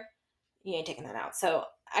 Fair. You ain't taking that out. So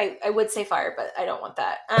I would say fire, but I don't want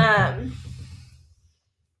that.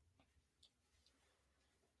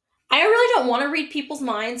 I really don't want to read people's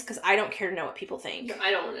minds because I don't care to know what people think. No, I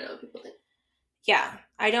don't want to know what people think. Yeah.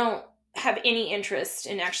 I don't have any interest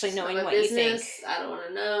in actually knowing what you think. I don't want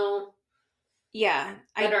to know. Yeah.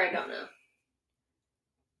 I don't know.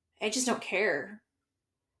 I just don't care.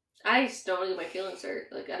 I just don't want to get my feelings hurt.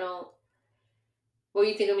 What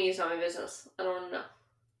you think of me is not my business. I don't want to know.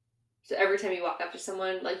 So every time you walk up to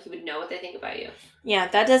someone, you would know what they think about you. Yeah,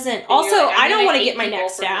 that doesn't... Also, I don't want to get my neck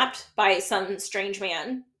snapped by some strange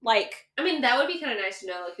man. I mean, that would be kind of nice to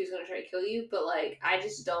know, who's going to try to kill you, but, I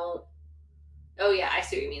just don't... Oh, yeah, I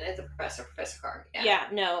see what you mean. The Professor Carr. Yeah,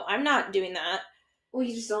 no, I'm not doing that. Well,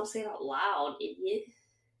 you just don't say it out loud, idiot.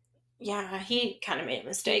 Yeah, he kind of made a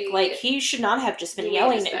mistake. He should not have just been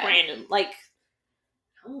yelling at random.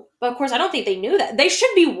 But of course, I don't think they knew that. They should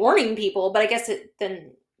be warning people, but I guess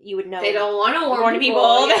then you would know. They don't want to warn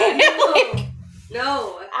people. Yeah,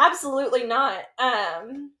 no. Absolutely not.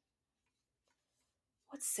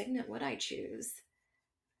 What signet would I choose?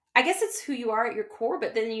 I guess it's who you are at your core,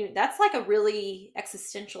 but then that's like a really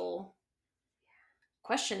existential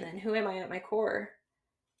question then. Who am I at my core?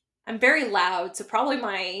 I'm very loud, so probably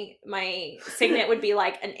my signet would be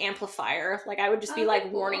like an amplifier. Like I would just be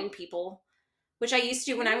like warning people, which I used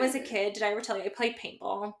to do when I was a kid. Did I ever tell you I played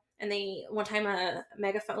paintball? And one time a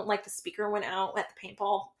megaphone, like the speaker went out at the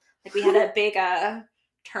paintball. Like we had a big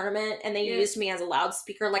tournament, and they used me as a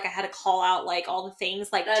loudspeaker. Like I had to call out like all the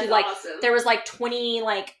things. Like that's awesome. There was like 20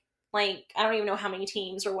 like I don't even know how many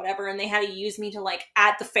teams or whatever, and they had to use me to like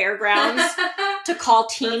at the fairgrounds to call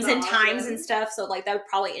teams and times and stuff. So like that would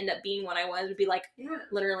probably end up being what I wanted to be like.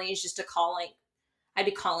 Literally, it's just to call like I'd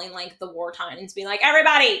be calling like the war times, be like,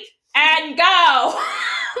 everybody and go.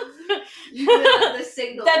 The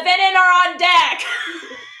signal. The Venom are on deck.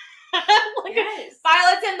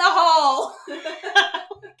 Violet's in the hole.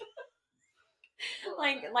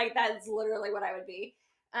 like that's literally what I would be.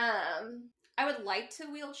 I would like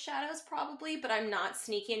to wield shadows probably, but I'm not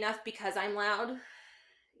sneaky enough because I'm loud.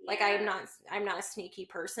 Like I'm not a sneaky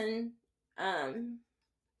person.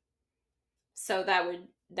 So that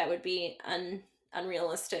would be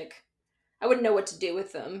unrealistic. I wouldn't know what to do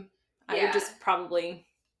with them. I would just probably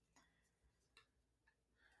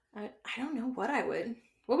I don't know what I would.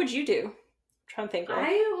 What would you do? I'm trying to think.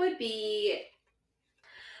 I would be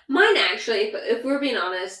mine actually, if we're being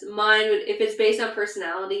honest, mine would, if it's based on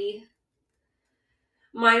personality,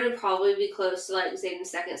 mine would probably be close to like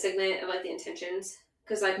Zayden's second signet of like the intentions,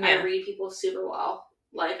 because like I read people super well.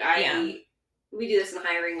 Like we do this in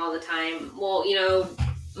hiring all the time. Well,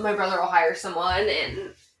 my brother will hire someone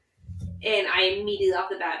and I immediately off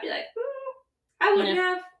the bat be like, I wouldn't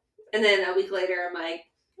have, and then a week later I'm like,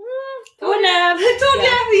 I wouldn't have. Don't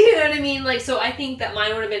have, you know what I mean? Like, so I think that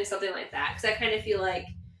mine would have been something like that, because I kind of feel like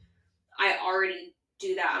I already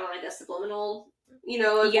do that on like a subliminal,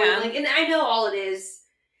 like, and I know all it is.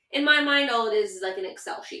 In my mind, all it is like an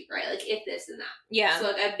Excel sheet, right? Like, if this and that. Yeah. So,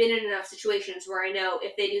 like, I've been in enough situations where I know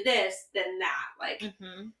if they do this, then that. Like,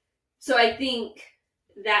 So I think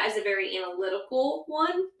that is a very analytical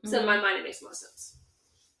one. So, in my mind, it makes most sense.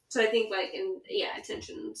 So, I think, like,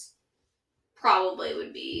 intentions probably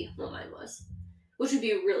would be what mine was. Which would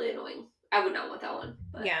be really annoying. I would not want that one.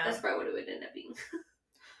 But that's probably what it would end up being.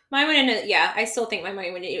 Mine would end up, I still think my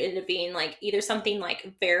mind would end up being, like, either something,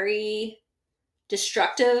 like, very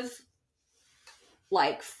destructive,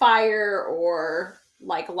 like fire or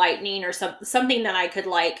like lightning or something that I could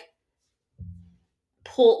like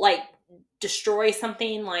pull, like destroy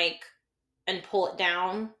something like and pull it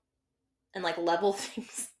down and like level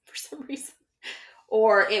things for some reason.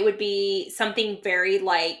 Or it would be something very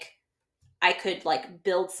like I could like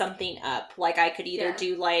build something up. Like I could either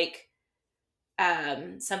do like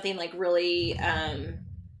something like really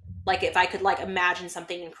like if I could like imagine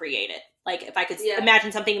something and create it. Like if I could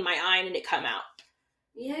imagine something in my eye and it come out.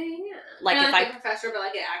 Yeah. Like if like a professor, but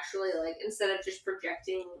like it actually like instead of just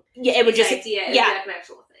projecting. Yeah, it would just idea, it would be like an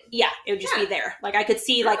actual thing. Yeah, it would just be there. Like I could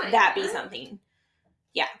see like that be something.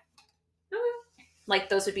 Yeah. Okay. Like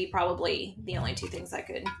those would be probably the only two things I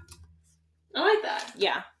could. I like that.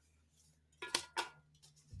 Yeah.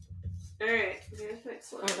 All right. Here's the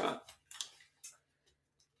next one.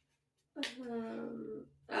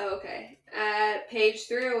 Okay. At page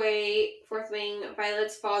 308, Fourth Wing,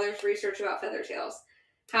 Violet's father's research about feather tails.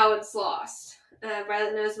 How it's lost.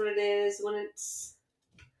 Violet knows what it is.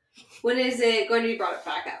 When is it going to be brought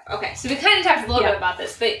back up? Okay, so we kind of talked a little bit about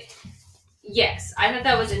this, but yes, I thought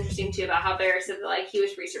that was interesting too about how Bear said that like he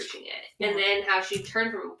was researching it, and then how she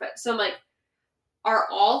turned from it. So I'm like, are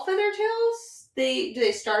all feather tails? Do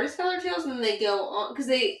they start as feather tails and then they go on? Because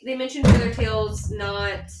they mentioned feather tails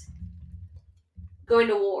not going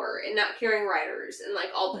to war and not carrying riders and like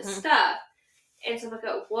all this stuff. And so I'm like,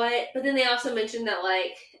 oh, what? But then they also mentioned that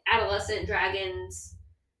like adolescent dragons,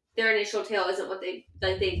 their initial tail isn't what they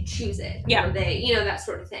like. They choose it. Yeah. Or they, that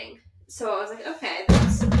sort of thing. So I was like, okay,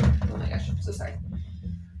 that's. Oh my gosh, I'm so sorry.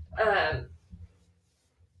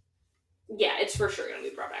 Yeah, it's for sure gonna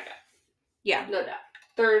be brought back up. Yeah, no doubt.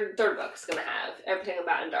 Third book's gonna have everything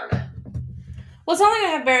about Indarna. Well, it's not like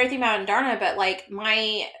I have everything about Indarna, but like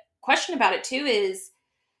my question about it too is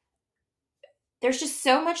there's just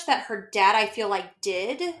so much that her dad I feel like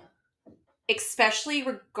did, especially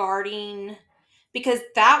regarding because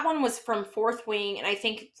that one was from Fourth Wing, and I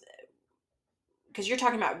think because you're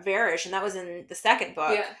talking about Varish and that was in the second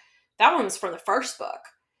book, that one was from the first book.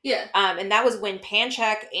 Yeah. And that was when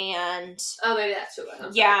Panchak and... Oh, maybe that's who it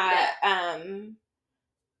was.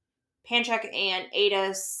 Panchak and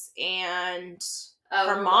Adis and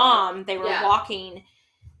her her mom, they were walking,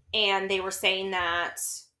 and they were saying that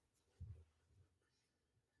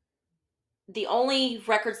the only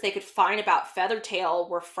records they could find about Feathertail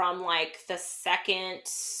were from, like, the second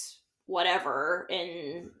whatever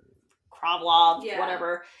in Kravlov,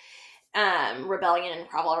 whatever, rebellion in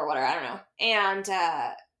Kravlov or whatever, I don't know. And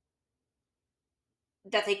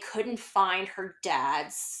that they couldn't find her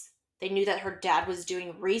dad's. They knew that her dad was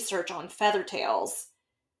doing research on Feathertails,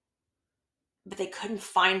 but they couldn't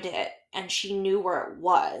find it, and she knew where it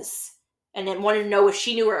was, and then wanted to know if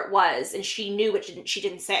she knew where it was, and she knew, but she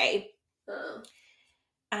didn't say.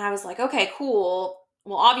 And I was like, okay, cool.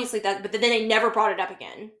 Well, obviously that, but then they never brought it up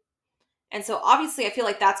again. And so obviously I feel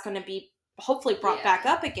like that's going to be hopefully brought back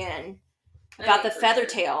up again about the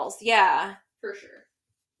Feathertails. Sure. Yeah. For sure.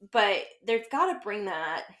 But they've got to bring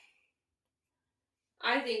that.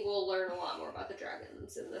 I think we'll learn a lot more about the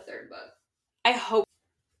dragons in the third book. I hope.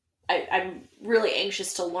 I'm really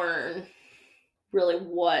anxious to learn really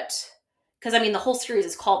what... Because, I mean, the whole series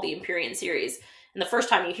is called the Empyrean series. And the first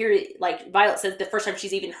time you hear it, like Violet says, the first time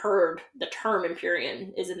she's even heard the term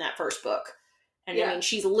Empyrean is in that first book. And, I mean,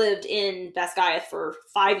 she's lived in Basgiath for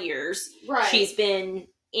 5 years. Right. She's been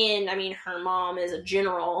in... I mean, her mom is a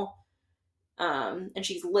general. And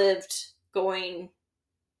she's lived going...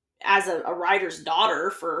 as a writer's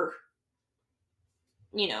daughter for,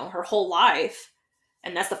 you know, her whole life.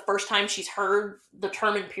 And that's the first time she's heard the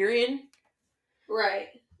term Empyrean. Right.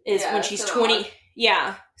 Is when she's 20. Odd.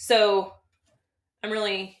 Yeah. So I'm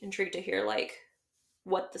really intrigued to hear, like,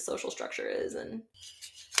 what the social structure is. And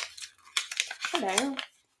hello.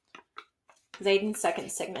 Zayden's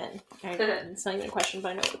second segment. It's not even a question, but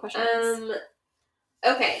I know what the question is.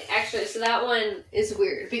 Okay, actually, so that one is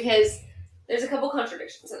weird because there's a couple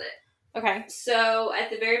contradictions in it. Okay. So, at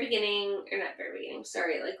the very beginning, or not very beginning,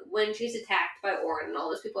 sorry, like, when she's attacked by Orin and all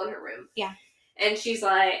those people in her room. Yeah. And she's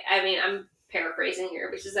like, I mean, I'm paraphrasing here,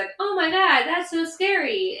 but she's like, oh my god, that's so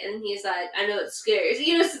scary. And he's like, I know it's scary. So,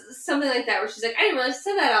 you know, something like that, where she's like, I didn't realize I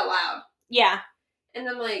said that out loud. Yeah. And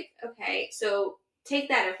I'm like, okay, so take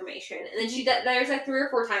that information. And then she does, there's like 3 or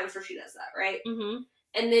 4 times where she does that, right? Mm-hmm.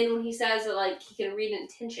 And then when he says that, like, he can read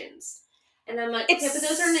intentions. And I'm like, it's okay, but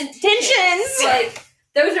those aren't intentions. Like,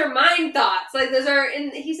 those are mind thoughts. Like, those are,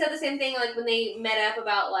 and he said the same thing, like, when they met up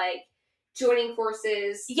about, like, joining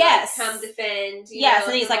forces. Yes. Like, come defend. Yes,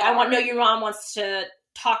 and he's like, I know your mom wants to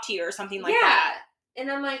talk to you or something like that.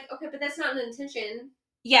 And I'm like, okay, but that's not an intention.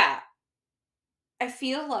 Yeah. I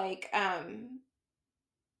feel like,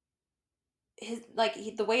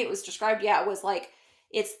 the way it was described, it was like,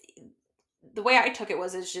 it's, the way I took it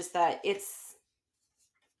was, it's just that it's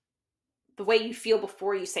the way you feel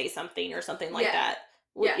before you say something or something like that.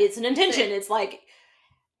 Yeah. It's an intention. It's like,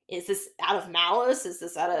 is this out of malice? Is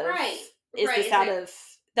this out of... Right. Is this it's out like, of...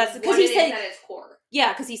 That's because he said... at its core.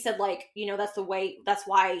 Yeah, because he said, like, you know, that's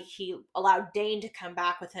why he allowed Dane to come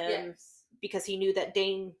back with him. Yes. Because he knew that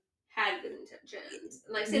Dane... had good intentions.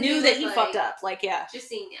 Like, knew that he fucked up. Like, yeah.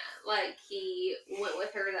 Justine, like, he went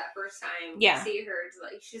with her that first time to see her.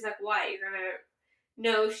 Like, she's like, why? You're gonna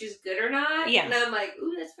know if she's good or not? Yeah. And I'm like,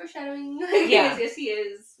 ooh, that's foreshadowing. Yeah. Yes, he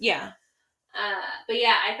is. Yeah. But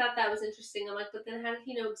yeah, I thought that was interesting. I'm like, but then how did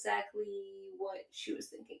he know exactly what she was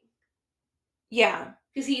thinking? Yeah.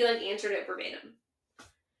 Because he, like, answered it verbatim.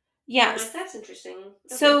 Yeah. I'm like, that's interesting.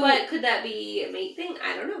 So, but could that be a mate thing?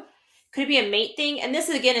 I don't know. Could it be a mate thing? And this,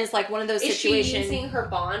 again, is, like, one of those situations... Is she using her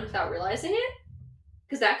bond without realizing it?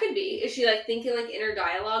 Because that could be. Is she, like, thinking, like, inner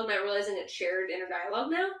dialogue, not realizing it's shared inner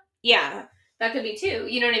dialogue now? Yeah. That could be, too.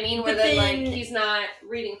 You know what I mean? Where, then, like, he's not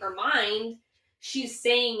reading her mind. She's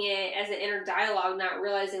saying it as an inner dialogue, not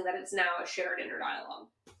realizing that it's now a shared inner dialogue.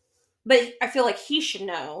 But I feel like he should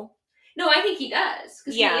know. No, I think he does.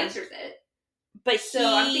 Because he answers it. But so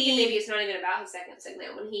I'm thinking maybe it's not even about his second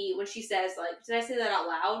segment. When she says, like, did I say that out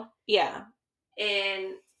loud? Yeah.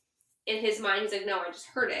 And in his mind, he's like, no, I just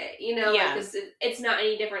heard it. You know? Yeah. Like, it's not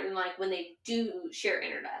any different than, like, when they do share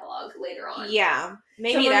inner dialogue later on. Yeah.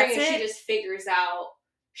 Maybe so that's it. She just figures out,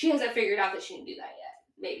 she hasn't figured out that she didn't do that yet.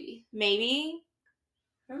 Maybe.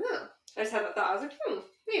 I don't know. I just had that thought. I was like,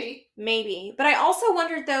 maybe. But I also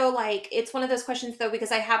wondered, though, like, it's one of those questions, though,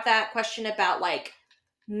 because I have that question about, like,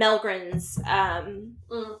 Melgren's, there's one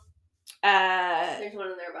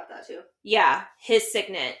in there about that, too. Yeah, his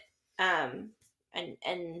signet, and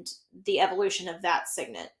the evolution of that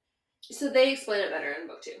signet. So they explain it better in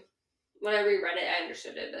book 2. When I reread it, I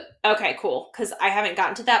understood it, but... Okay, cool, because I haven't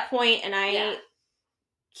gotten to that point, and I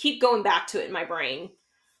keep going back to it in my brain.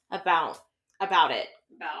 about it.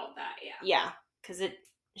 About that, yeah. Yeah, because it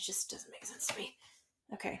just doesn't make sense to me.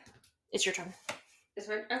 Okay, it's your turn. I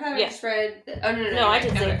thought I just read... Oh, no. No, I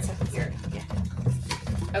did say it. Here. Yeah.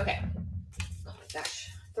 Okay. Oh my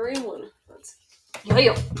gosh. 3 and 1. Let's see.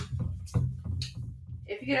 Yo.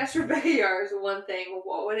 If you could ask Rebecca Yarros one thing,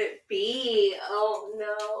 what would it be? Oh,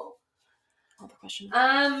 no. All the questions.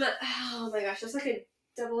 Oh my gosh, that's like a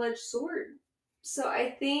double-edged sword. So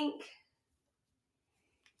I think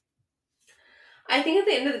at the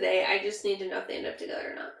end of the day, I just need to know if they end up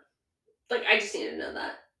together or not. Like, I just need to know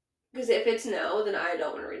that. Because if it's no, then I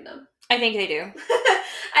don't want to read them. I think they do.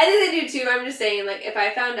 I think they do too. I'm just saying, like, if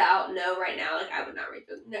I found out no right now, like, I would not read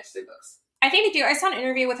the next 3 books. I think they do. I saw an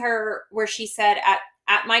interview with her where she said,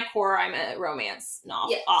 at my core, I'm a romance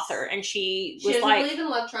novel author. And she was doesn't like... believe in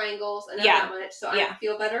love triangles. I know that much. So I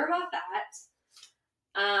feel better about that.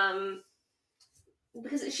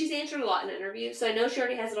 Because she's answered a lot in interviews. So I know she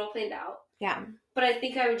already has it all planned out. Yeah. But I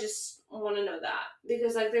think I would just want to know that.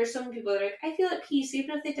 Because, like, there's some people that are like, I feel at peace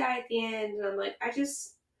even if they die at the end. And I'm like,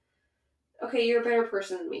 okay, you're a better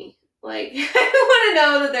person than me. Like, I want to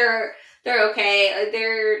know that they're okay. Like,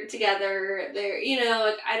 they're together. They're,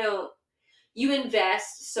 like, you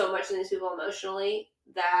invest so much in these people emotionally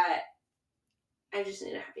that I just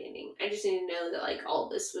need a happy ending. I just need to know that, like, all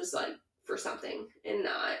this was, like, for something and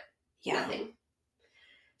not nothing.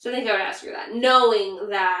 So I think I would ask her that, knowing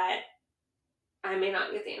that I may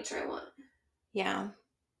not get the answer I want. Yeah.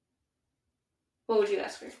 What would you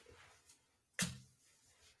ask her?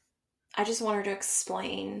 I just want her to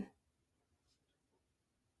explain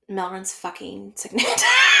Melrin's fucking signet.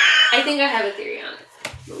 I think I have a theory on it.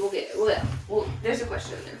 But there's a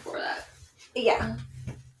question in there for that. Yeah.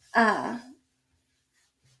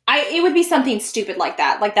 It would be something stupid like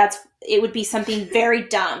that. Like, it would be something very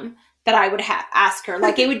dumb that I would ask her.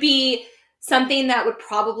 Like, it would be something that would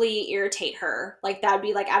probably irritate her. Like, that would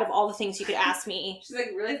be, like, out of all the things you could ask me. She's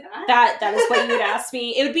like, really that? That is what you would ask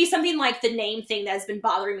me. It would be something like the name thing that has been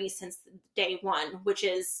bothering me since day one, which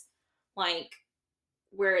is, like,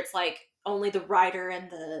 where it's, like, only the writer and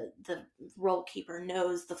the role keeper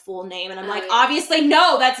knows the full name. And I'm like, obviously,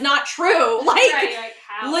 no, that's not true. Like,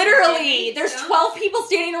 how literally, there's 12 people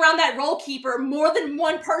standing around that role keeper. More than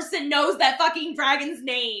one person knows that fucking dragon's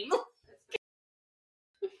name.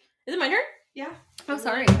 Is it my turn? Yeah. Oh,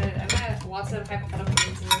 sorry. I've got lots of hypothetical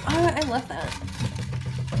things in there. Oh, I love that.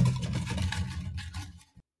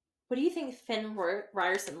 What do you think Finn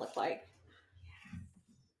Ryerson looked like?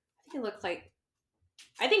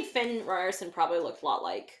 I think Finn Ryerson probably looked a lot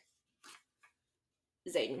like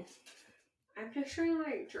Xaden. I'm picturing,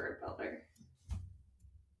 like, Jared Butler.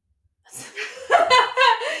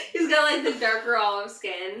 He's got, like, the darker olive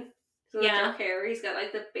skin. So dark hair. He's got,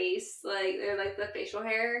 like, the face, like, they're, like, the facial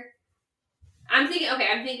hair. I'm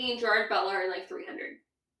thinking Gerard Butler in, like, 300.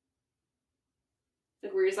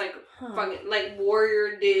 Like, where he's, like, fucking, like,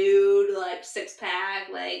 warrior dude, like, 6-pack,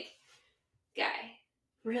 like, guy.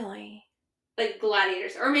 Really? Like,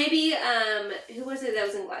 Gladiators. Or maybe, who was it that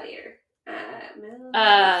was in Gladiator?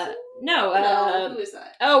 No, who is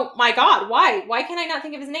that? Oh, my God, why? Why can I not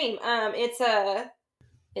think of his name?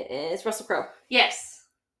 It's Russell Crowe. Yes.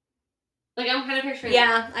 Like, I'm kind of picturing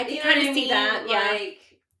that. I can kind of see that, Like,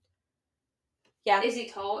 yeah. Is he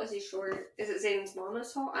tall? Is he short? Is it Xaden's mom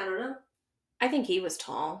is tall? I don't know. I think he was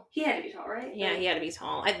tall. He had to be tall, right? Yeah, he had to be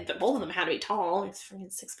tall. Both of them had to be tall. He's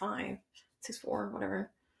freaking 6'5", 6'4", whatever.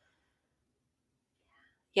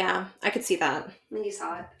 Yeah, I could see that. I think he's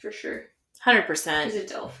hot, for sure. 100%. He's a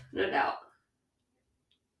DILF, no doubt.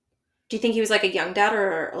 Do you think he was like a young dad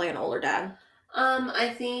or like an older dad?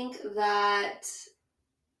 I think that...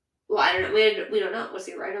 Well, I don't know. We don't know. Was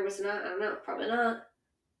he right or was he not? I don't know. Probably not.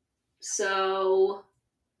 So...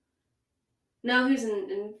 No, he was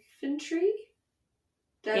in infantry?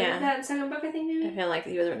 Did I read that in second book, I think, maybe? I feel like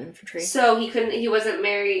he was in infantry. So he wasn't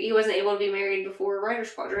married, he wasn't able to be married before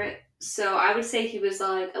Writer's Quadrant. So I would say he was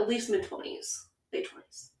like at least mid-20s, late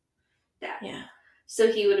 20s. Dad. Yeah.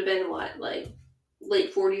 So he would have been what, like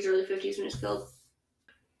late 40s, early 50s when he was killed?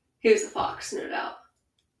 He was a fox, no doubt.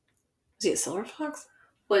 Was he a silver fox?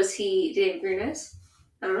 Did he have green eyes?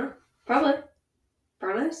 I don't know. Probably.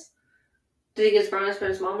 Brown eyes? Did he get his brown eyes from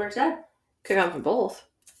his mom or his dad? Could come from both.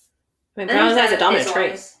 I mean, brown eyes is a dominant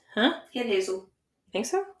trait. Huh? He had hazel. You think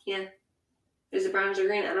so? Yeah. Is it brown eyes or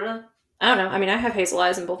green? I don't know. I don't know. I mean, I have hazel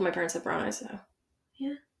eyes and both of my parents have brown eyes, so.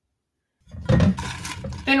 Yeah.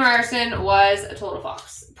 Finn Ryerson was a total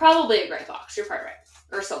fox. Probably a gray fox. You're probably right.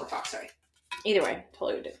 Or a silver fox, sorry. Either way,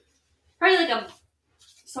 totally would do. Probably like a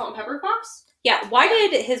salt and pepper fox? Yeah, why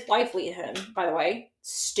did his wife leave him, by the way?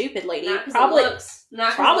 Stupid lady. Not probably looks.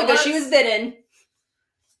 Not probably because she was bitten.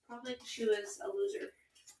 Probably because she was a loser.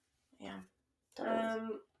 Yeah.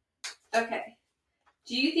 Okay.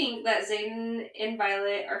 Do you think that Zayden and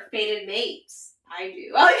Violet are fated mates? I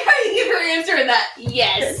do. I like how you give her answer and that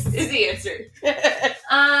yes is the answer.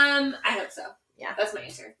 I hope so. Yeah. That's my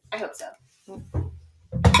answer. I hope so.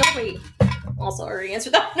 I feel like we also already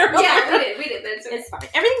answered that one earlier. Yeah, we did. That's okay. It's fine.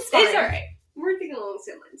 Everything's fine. It's alright. We're thinking along the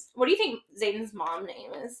same lines. What do you think Zayden's mom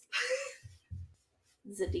name is?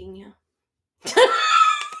 Zadina.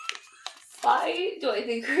 Why do I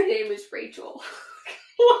think her name is Rachel?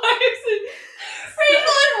 Why is it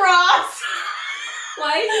Rachel and Ross?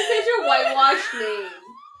 Why is it such a whitewashed name?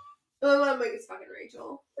 Oh, I'm like, it's fucking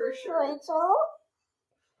Rachel. For sure. Rachel?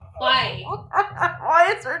 Why?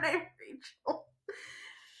 Why is her name Rachel?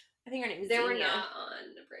 I think her name is They Zenia. were not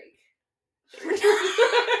on a break.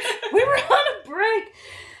 We were on a break.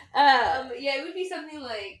 Yeah, it would be something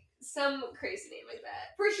like some crazy name like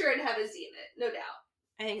that. For sure, it'd have a Z in it, no doubt.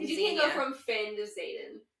 I think Because you can't go from Finn to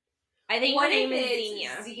Zayden. I think What her name if is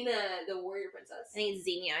it's Xenia. Xena, the warrior princess? I think it's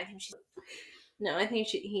Xenia. I think she's. No, I think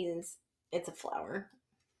it's a flower.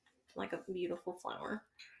 Like a beautiful flower.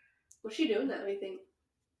 What's she doing now, do you think?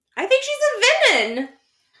 I think she's a villain.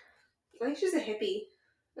 I think she's a hippie.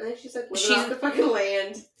 I think she's like living off the fucking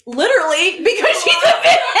land. Literally, because she's a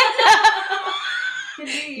villain.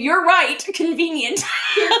 You're right. Convenient.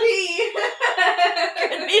 Could be.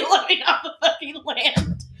 Could be living off the fucking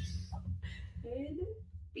land. Could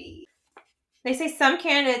be. They say some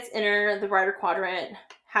candidates enter the writer quadrant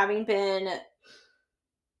having been, I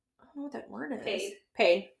don't know what that word is.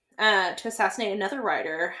 Paid. To assassinate another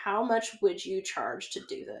writer. How much would you charge to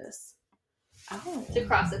do this? Oh. To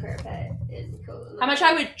cross the parapet and kill them. How much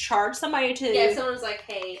I would charge somebody to... Yeah, if someone was like,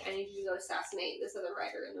 hey, I need you to go assassinate this other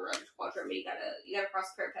writer in the writer's quadrant, but you gotta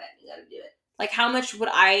cross the parapet and you gotta do it. Like, how much would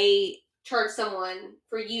I... charge someone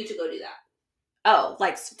for you to go do that? Oh,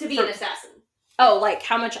 like... To be an assassin. Oh, like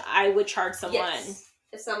how much I would charge someone. Yes.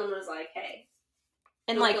 If someone was like, hey.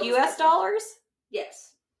 In like US dollars?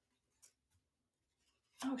 Yes.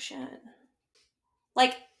 Oh shit.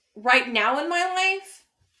 Like right now in my life?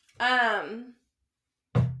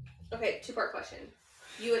 Okay, 2-part question.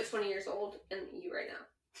 You at 20 years old and you right now.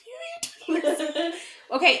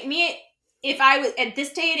 Okay, me if I was at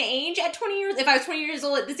this day and age at 20 years, if I was 20 years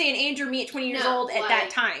old at this day and age, or me at 20 years old at that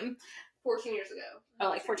time. 14 years ago. Oh,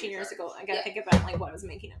 like 14 years ago. I gotta think about like what I was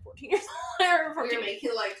making at 14 years old. Or 14 You're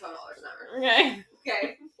making like $12 an hour. Okay.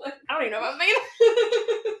 Okay. I don't even know what I'm making.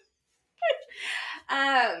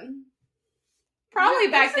 Probably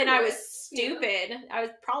back then I was stupid. You know? I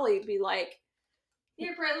would probably be like,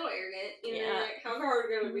 you're probably a little arrogant. You know, yeah. like, how's hard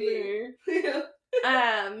gonna be?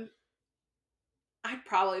 I'd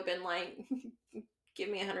probably been like, give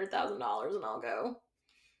me $100,000 and I'll go.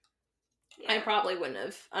 Yeah. I probably wouldn't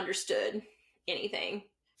have understood anything.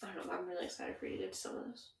 I don't know. I'm really excited for you to get to some of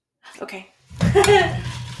those. Okay.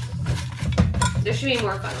 There should be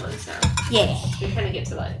more fun ones now. Yeah. We kind of get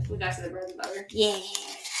to we got to the bread and butter. Yeah.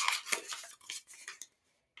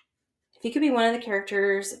 If you could be one of the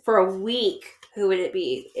characters for a week, who would it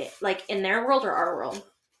be? Like in their world or our world?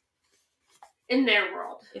 In their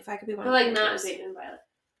world. If I could be one of the characters. Not Zayden and Violet.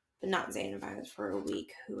 But not Zayden and Violet for a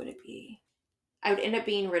week, who would it be? I would end up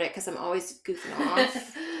being Riddick because I'm always goofing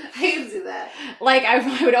off. I can see that. Like,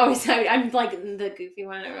 I would always, I'm like the goofy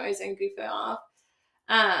one. I'm always going to goof it off.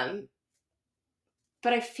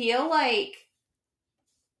 But I feel like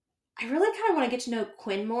I really kind of want to get to know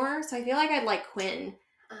Quinn more. So I feel like I'd like Quinn.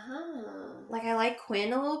 Oh. Like, I like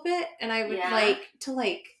Quinn a little bit. And I would like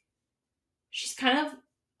to, she's kind of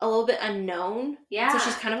a little bit unknown. Yeah. So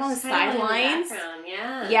she's kind of on the sidelines.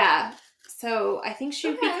 Yeah. Yeah. So I think she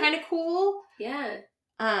would be kind of cool. Yeah.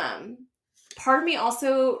 Part of me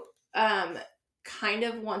also kind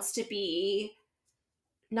of wants to be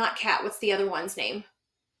not Kat. What's the other one's name?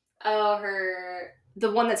 Oh,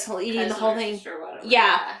 the one that's leading the whole thing. Whatever.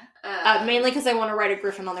 Yeah. Mainly because I want to ride a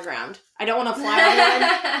griffin on the ground. I don't want to fly on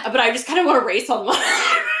one, but I just kind of want to race on one.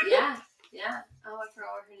 Yeah. Oh, I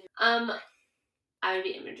forgot what her name. I would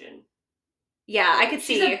be Imogen. Yeah, I could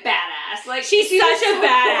see. She's a badass. Like she's such a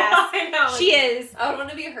badass. I know. She is. I would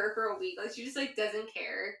want to be her for a week. Like she just doesn't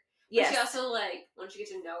care. Yeah. She also once you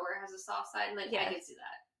get to know her, has a soft side. And I can see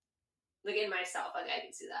that. Like in myself, I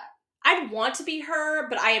can see that. I'd want to be her,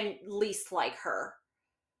 but I am least like her.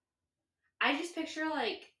 I just picture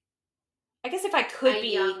I guess if I could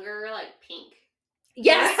be younger, Pink.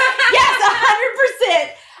 Yes. Yes,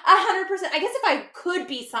 100%. I guess if I could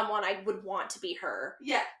be someone, I would want to be her.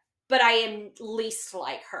 Yeah. But I am least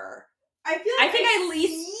like her. I feel like I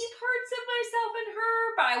least see parts of myself in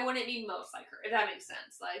her, but I wouldn't be most like her, if that makes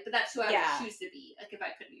sense. But that's who I would choose to be, if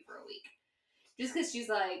I could be for a week. just because she's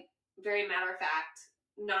like very matter of fact,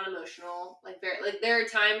 non-emotional, like very like there are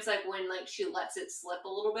times like when like she lets it slip a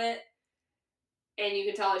little bit, and you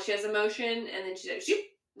can tell that she has emotion, and then she's like shoot,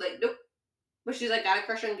 like nope, but she's like got a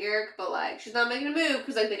crush on Garrick, but like she's not making a move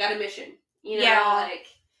because like they got a mission, you know, like,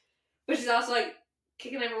 but she's also like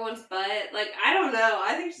kicking everyone's butt. Like I don't know,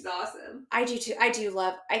 I think she's awesome. I do too. I do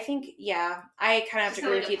love. I think I kind of have to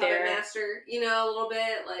agree with you there. Master, you know, a little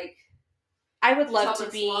bit like. I would love to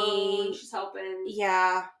be. Sloan, she's helping.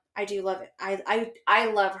 Yeah, I do love it. I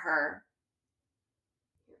love her.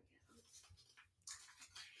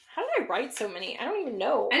 How did I write so many? I don't even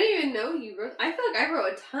know. I didn't even know you wrote. I feel like I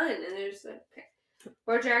wrote a ton, and there's like, okay.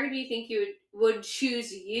 What dragon do you think you would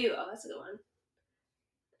choose you? Oh, that's a good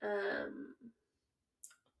one.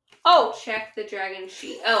 Oh, check the dragon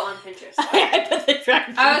sheet. Oh, on Pinterest. I put the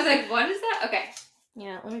dragon. I was like, what is that? Okay.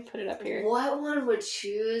 Yeah, let me put it up here. What one would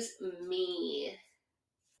choose me?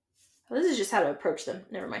 Well, this is just how to approach them.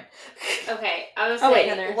 Never mind. Okay, I was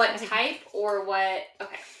saying what type or what?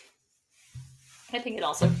 Okay. I think it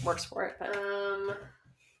also works for it, but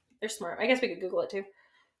they're smart. I guess we could Google it too.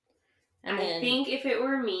 And I think if it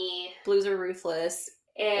were me, blues are ruthless.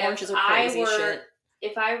 Oranges are crazy shit.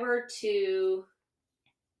 If I were to,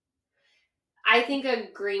 I think a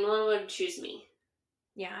green one would choose me.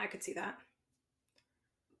 Yeah, I could see that.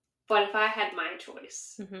 But if I had my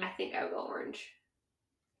choice, I think I would go orange.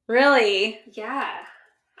 Really? Yeah.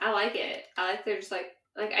 I like it. I like they're just like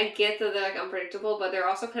I get that they're like unpredictable, but they're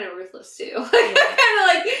also kind of ruthless too. Like kind of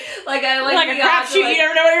like I like a crapshoot. You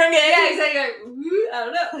never know what you're gonna get. Yeah, exactly. Like, I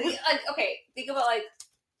don't know. Like okay, think about like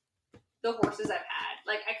the horses I've had.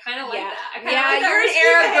 Like I kind of like that. I kinda like you're an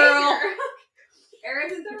Arab girl.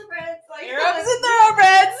 Arabs and thoroughbreds. Like Arabs and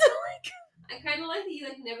thoroughbreds. I kind of like that you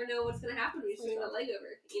like never know what's gonna happen when you swing that leg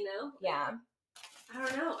over. You know? Yeah. I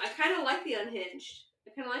don't know. I kind of like the unhinged. I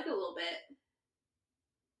kind of like it a little bit.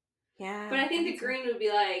 Yeah. But I think the green would be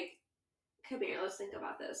like, come here, let's think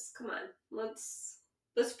about this. Come on. Let's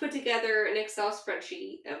put together an Excel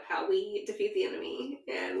spreadsheet of how we defeat the enemy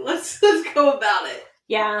and let's go about it.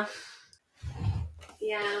 Yeah.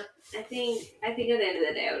 Yeah. I think at the end of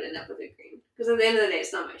the day I would end up with a green. Because at the end of the day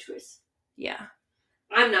it's not my choice. Yeah.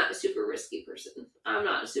 I'm not a super risky person. I'm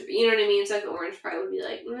not a super, you know what I mean? So like the orange probably would be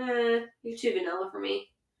like, nah, you're too vanilla for me.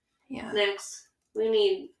 Yeah. Next, we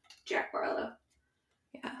need Jack Barlow.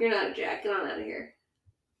 Yeah. You're not a Jack. Get on out of here.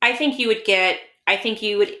 I think you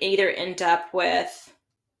would either end up with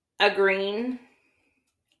a green.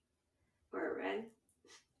 Or a red.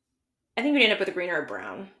 I think we'd end up with a green or a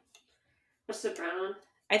brown. What's the brown one?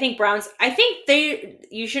 I think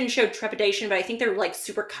you shouldn't show trepidation, but I think they're like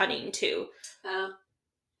super cunning too. Oh.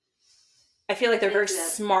 I feel like they're very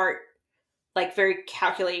smart, like very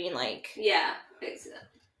calculating, like. Yeah, I can see that.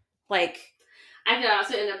 Like. I could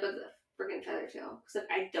also end up with a freaking feather tail. Because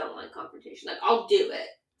like, I don't like confrontation. Like, I'll do it.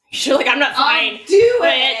 You're like, I'm not fine. I'll do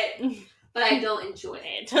it. But I don't enjoy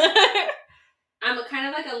it. I'm kind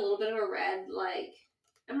of like a little bit of a red, like,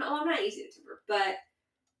 I'm not easy to temper, but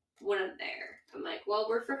when I'm there, I'm like, well,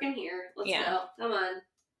 we're freaking here. Let's go. Come on.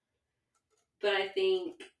 But I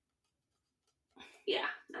think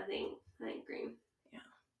green. Yeah.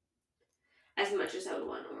 As much as I would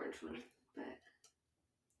want an orange one, but.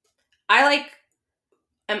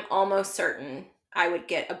 I'm almost certain I would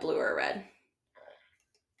get a blue or a red.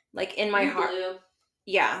 Like in my heart. Blue.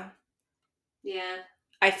 Yeah. Yeah.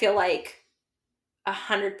 I feel like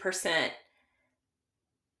 100%.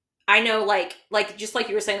 I know like just like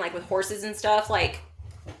you were saying, like with horses and stuff, like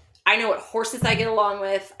I know what horses I get along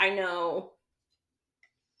with. I know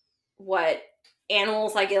what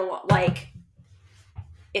animals I get along, like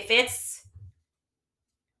if it's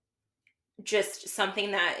just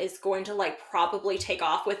something that is going to like probably take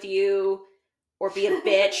off with you or be a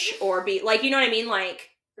bitch or be like, you know what I mean? Like,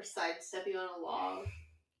 or sidestep you on a log.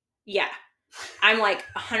 Yeah. I'm like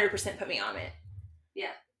 100% put me on it.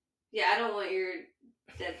 Yeah. Yeah, I don't want your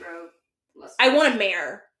dead bro. I want a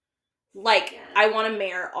mare. Like, yeah. I want a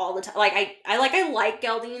mare all the time. Like, I like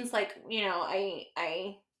geldings. Like, you know, I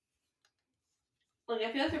like,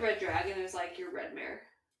 I feel like the red dragon is like your red mare.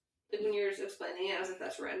 Like, when you were explaining it, I was like,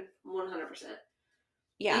 that's red. 100%.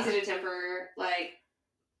 Yeah. Easy to temper, like.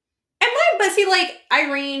 But see, like,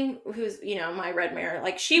 Irene, who's, you know, my red mare,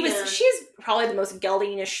 like, she's probably the most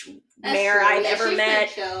gelding-ish mare I've ever met.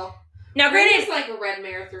 Chill. Now, granted, it's like a red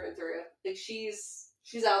mare through and through. Like, she's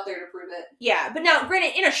out there to prove it. Yeah, but now,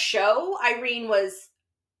 granted, in a show, Irene was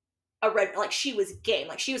a red, like, she was game.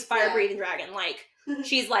 Like, she was fire-breathing dragon. Like,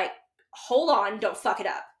 she's like, hold on, don't fuck it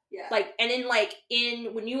up. Yeah. Like, and then, like,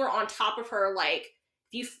 when you were on top of her, like,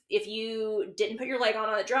 if you didn't put your leg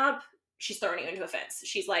on the jump, she's throwing you into a fence.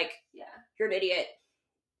 She's like, Yeah. you're an idiot.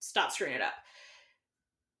 Stop screwing it up.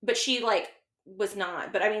 But she, like, was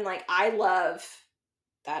not. But I mean, like, I love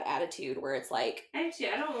that attitude where it's like, I do too.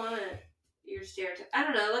 I don't want your stereotype. I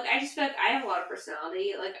don't know. Like, I just feel like I have a lot of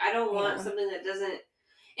personality. Like, I don't want something that doesn't.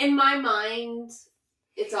 In my mind,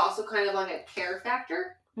 it's also kind of like a care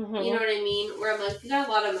factor. mm-hmm. You know what I mean? Where I'm like, you got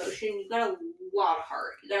a lot of emotion, you got a lot of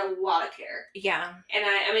heart, you got a lot of care. Yeah. And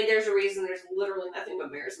I mean, there's a reason there's literally nothing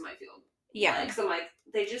but mares in my field. Yeah. Like, so I'm like,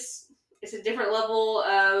 it's a different level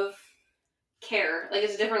of care. Like,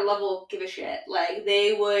 it's a different level of give a shit. Like,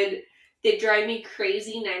 they'd drive me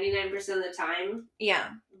crazy 99% of the time.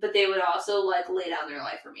 Yeah. But they would also, like, lay down their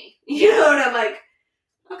life for me. You know, and I'm like,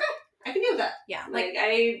 okay, I can deal with that. Yeah.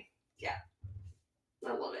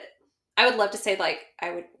 I love it. I would love to say, like,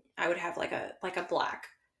 I would have like a black,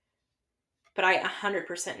 but I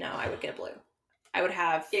 100% know I would get a blue. I would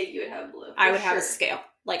have. Yeah, you would have blue. I would have a scale,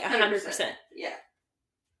 like 100%. Yeah,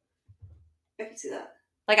 I can see that.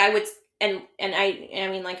 Like I would, and I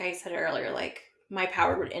mean, like I said earlier, like my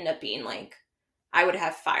power would end up being like I would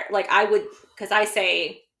have fire. Like I would, because I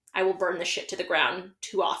say I will burn the shit to the ground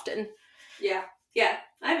too often. Yeah. Yeah.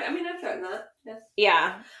 I mean, I've thought that. Yeah.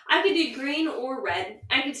 Yeah. I could do green or red.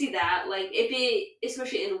 I could see that. Like,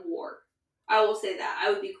 especially in war, I will say that.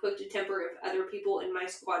 I would be quick to temper if other people in my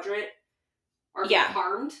squadron are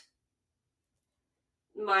harmed.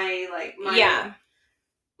 My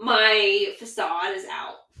facade is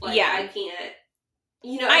out. Like, I can't,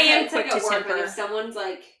 you know, I am it's quick like at to work, temper.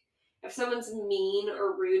 Like, if someone's mean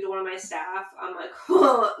or rude to one of my staff, I'm like,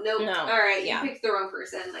 oh, nope. No. All right, you picked the wrong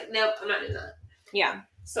person. Like, nope, I'm not doing that. Yeah.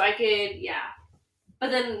 So I could,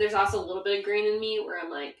 But then there's also a little bit of green in me where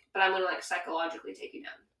I'm like, but I'm going to, like, psychologically take you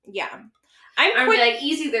down. Yeah. I'm going to be like,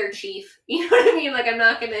 easy there, chief. You know what I mean? Like, I'm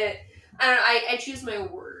not going to, I don't know, I choose my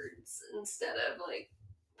words instead of, like,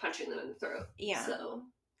 punching them in the throat. Yeah. So.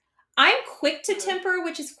 I'm quick to temper,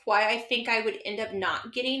 which is why I think I would end up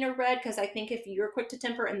not getting a red, because I think if you're quick to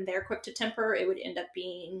temper and they're quick to temper, it would end up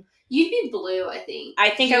being... You'd be blue, I think.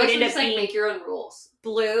 I think I would end up being... make your own rules.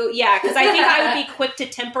 Blue, yeah, because I think I would be quick to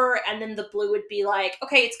temper, and then the blue would be like,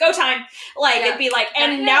 okay, it's go time. Like, it'd be like,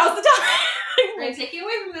 and now's the time. We're going to take you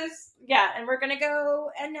away from this. Yeah, and we're going to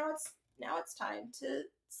go, and now it's time to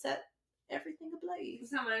set everything ablaze.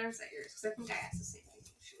 It's not mine or set yours, because I think I asked the same thing,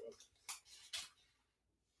 actually.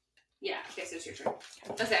 Yeah, okay, so it's your turn.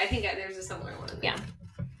 Okay, I think there's a similar one in there. Yeah.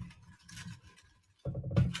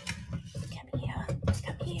 Come here.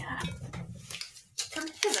 Come here. Come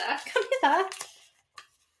hither. Come hither.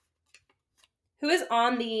 Who is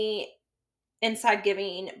on the inside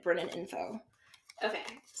giving Brennan info? Okay,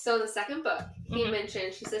 so in the second book, he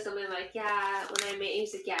mentioned, she said something like, he's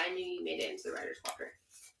like, I knew you made it into the writer's quadrant.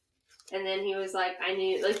 And then he was like, I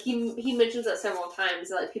knew, like, he mentions that several times,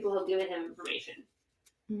 that, like, people have given him information.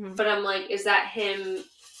 Mm-hmm. But I'm like, is that him?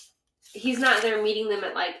 He's not there meeting them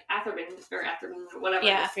at, like, Atherton or whatever.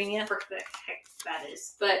 Yeah, Atherton, frick the heck that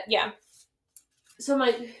is. But, yeah. So I'm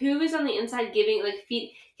like, who is on the inside giving, like,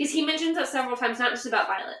 because he mentions that several times, not just about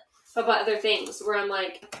Violet, but about other things, where I'm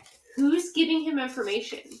like, who's giving him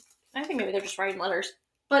information? I think maybe they're just writing letters.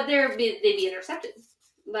 But they'd be intercepted.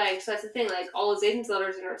 Like, so that's the thing, like, all his agent's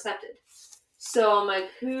letters are intercepted. So I'm like,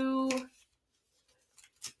 who...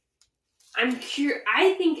 I'm curious.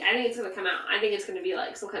 I think it's going to come out. I think it's going to be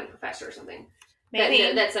like some kind of professor or something.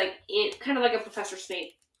 Maybe. That's like kind of like a Professor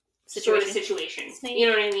Snape sort of situation. Snape. You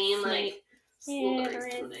know what I mean? Snape.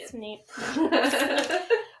 Like Snape.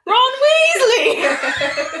 Ron Weasley!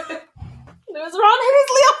 There was Ron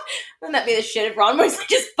Weasley. Wouldn't that be the shit if Ron Weasley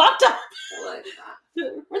just fucked up? Like that.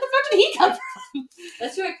 Where the fuck did he come from?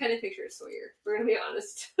 That's who I kind of picture as Sawyer. We're going to be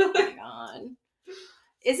honest. Oh my god.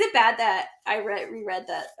 Is it bad that I reread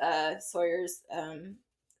that Sawyer's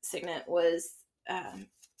signet was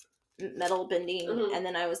metal bending, and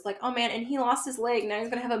then I was like, oh man, and he lost his leg, now he's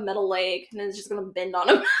gonna have a metal leg, and it's just gonna bend on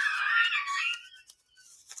him.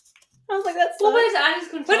 I was like, that's well, but I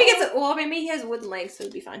just what if he gets it? Well, maybe he has wooden legs, so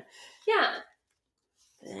it'd be fine. Yeah.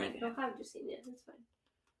 I don't have just seen it. That's fine.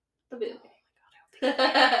 It'll be okay. Oh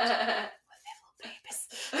my god, I hope they little babies.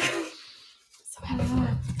 So happy.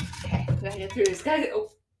 Okay, we gotta get through this.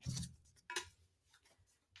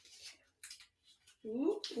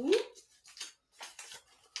 Ooh, ooh.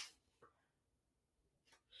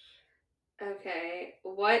 Okay,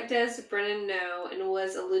 what does Brennan know and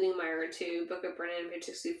was alluding Myra to? Book of Brennan, page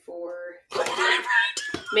 64.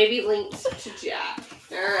 Maybe linked to Jack.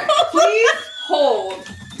 Alright, please hold.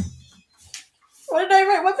 What did I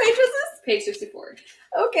write? What page was this? Page 64.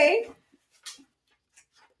 Okay.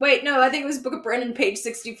 Wait, no, I think it was Book of Brennan, page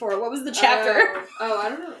 64. What was the chapter? Oh, I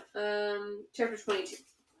don't know. Chapter 22.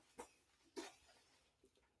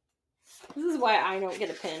 This is why I don't get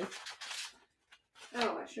a pin.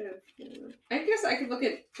 Oh, I should have. I guess I could look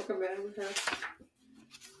at Pokemon with her.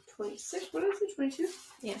 26. What is it? 22?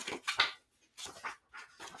 Yeah.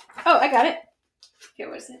 Oh, I got it. Okay,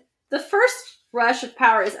 what is it? The first rush of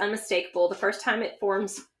power is unmistakable. The first time it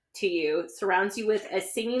forms to you, surrounds you with a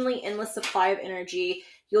seemingly endless supply of energy.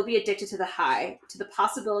 You'll be addicted to the high, to the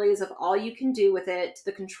possibilities of all you can do with it, to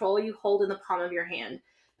the control you hold in the palm of your hand.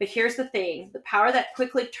 But here's the thing, the power that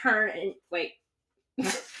quickly turn and wait.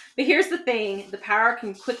 But here's the thing, the power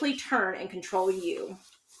can quickly turn and control you.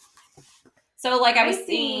 So like I was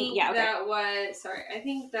saying, yeah, okay. That was I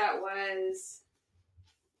think that was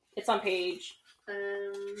it's on page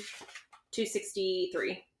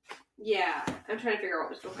 263. Yeah, I'm trying to figure out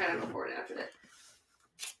what was kind of before and after that.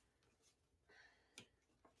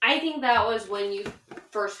 I think that was when you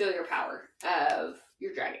first feel your power of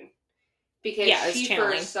your dragon. Because she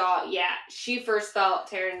first thought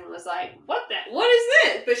Taryn was like, what is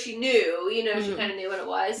this? But she knew, she kind of knew what it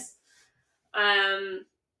was. I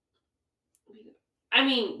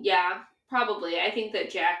mean, yeah, probably. I think that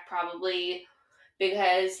Jack probably,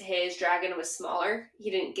 because his dragon was smaller, he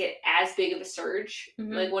didn't get as big of a surge.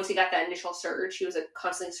 Mm-hmm. Like, once he got that initial surge, he was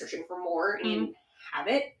constantly searching for more, and he didn't have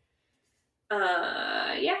it.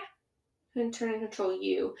 Yeah. And turn and control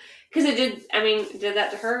you. Because it did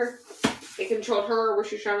that to her. It controlled her where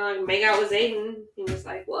she was trying to, like, make out with Zayden. He was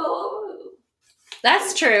like, whoa.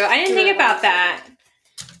 That's true. I didn't think about that.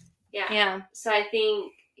 Yeah. Yeah. So I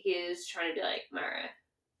think he is trying to be like, Mara,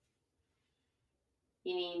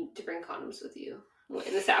 you need to bring condoms with you when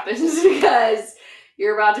this happens, because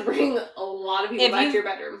you're about to bring a lot of people back to your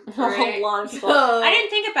bedroom. Right? A lot of people. I didn't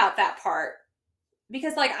think about that part.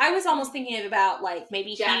 Because, like, I was almost thinking about, like,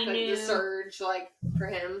 maybe Jack, he knew... the surge, like, for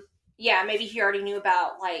him. Yeah, maybe he already knew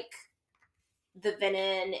about, like, the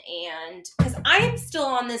venin and... Because I am still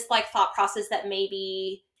on this, like, thought process that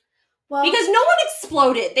maybe... Well, because no one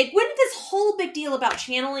exploded. They went this whole big deal about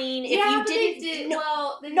channeling. If you didn't... They did.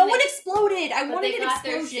 No one exploded. I wanted an explosion. But they got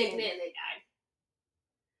their signet and they died.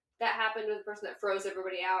 That happened with the person that froze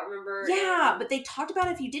everybody out, remember? Yeah, but they talked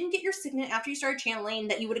about if you didn't get your signet after you started channeling,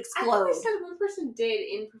 that you would explode. I thought they said one person did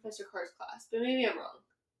in Professor Carr's class, but maybe I'm wrong.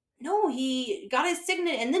 No, he got his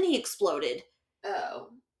signet and then he exploded.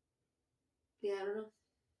 Oh. Yeah, I don't know.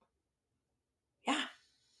 Yeah.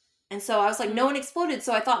 And so I was like, no one exploded,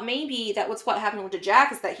 so I thought maybe that was what happened with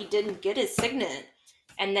Jack, is that he didn't get his signet,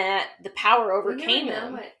 and that the power overcame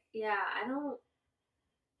him. Yeah, I don't know.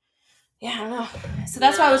 So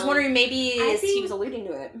that's why I was wondering, maybe he was alluding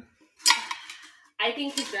to it. I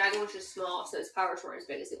think his dragon was just small, so his powers weren't as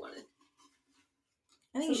big as he wanted.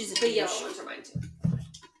 I think he's just a douche. The yellow ones are mine too.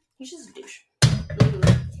 He's just a douche.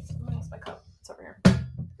 Mm-hmm. I lost my cup. It's over here.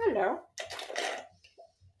 Hello.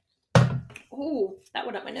 Ooh, that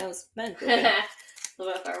went up my nose. A little bit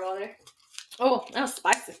of fireball there. Oh, that was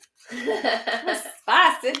spicy. That was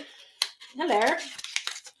spicy. Hello.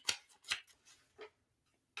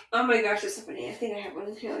 Oh my gosh, that's so funny. I think I have one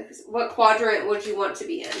in here. What quadrant would you want to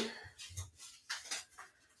be in?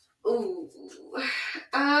 Ooh.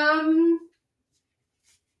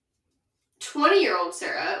 20-year-old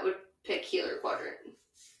Sarah would pick healer quadrant.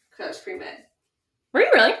 Because I was pre-med. Were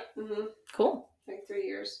you really? Mm-hmm. Cool. Like 3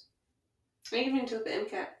 years. I even took the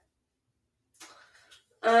MCAT.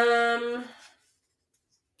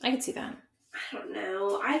 I could see that. I don't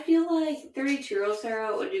know. I feel like 32-year-old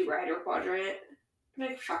Sarah would do Rider quadrant.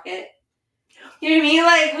 Like, fuck it. You know what I mean?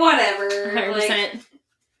 Like, whatever. 100%. Like,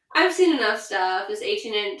 I've seen enough stuff. This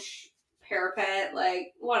 18-inch parapet,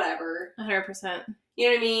 like, whatever. 100%. You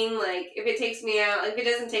know what I mean? Like, if it takes me out, if it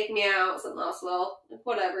doesn't take me out, something else will. Like,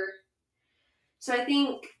 whatever. So I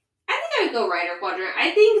think I would go Rider quadrant.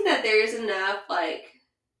 I think that there's enough, like,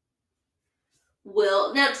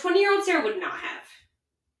 will. Now, 20-year-old Sarah would not have.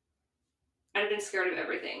 I'd have been scared of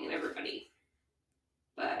everything and everybody.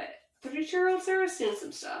 But 32-year-old Sarah's seen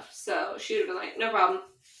some stuff, so she would have been like, no problem.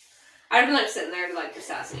 I'd have been, like, sitting there to, like,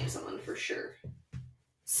 assassinate someone for sure.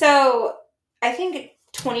 So, I think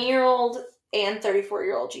 20-year-old and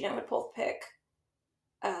 34-year-old Gina would both pick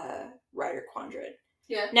Rider quadrant.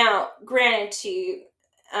 Yeah. Now, granted, to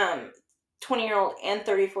 20-year-old and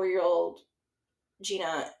 34-year-old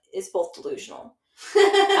Gina is both delusional.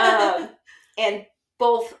 And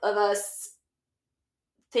both of us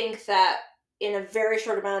think that in a very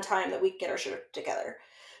short amount of time that we can get our shit together.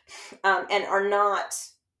 And are not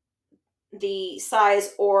the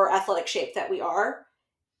size or athletic shape that we are.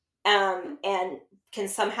 And can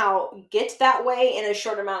somehow get that way in a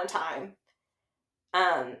short amount of time.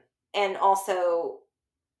 And also...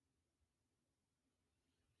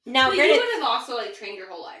 Now, but granted, you would have also, like, trained your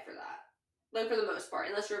whole life for that. Like, for the most part,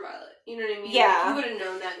 unless you're Violet. You know what I mean? Yeah. Like, you would have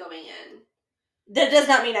known that going in. That does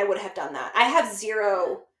not mean I would have done that. I have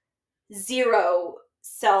zero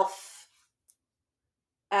self,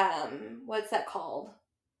 what's that called?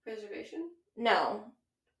 Preservation? No.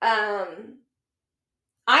 I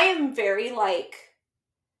am very, like,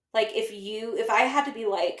 if I had to be,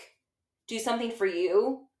 like, do something for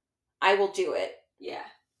you, I will do it. Yeah.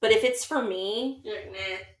 But if it's for me, you're like,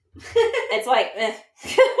 nah. it's like, eh.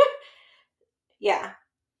 Yeah.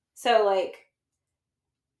 So, like,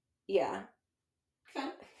 yeah. Okay.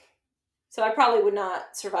 So I probably would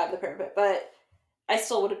not survive the parapet, but I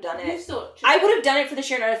still would have done it. I would have done it for the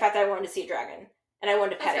sheer matter of the fact that I wanted to see a dragon. And I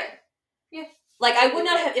wanted to pet it. Yeah. Like, I would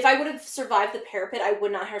not have, if I would have survived the parapet, I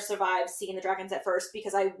would not have survived seeing the dragons at first,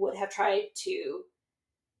 because I would have tried to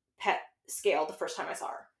pet Scale the first time I saw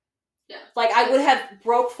her. Yeah. Like, I would have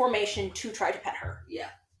broke formation to try to pet her. Yeah.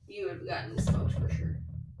 You would have gotten smoked for sure.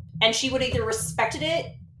 And she would have either respected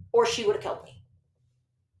it, or she would have killed me.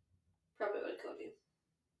 Probably would have killed you.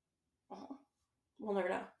 We'll never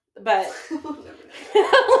know. But, We'll never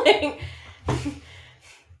know.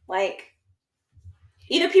 like,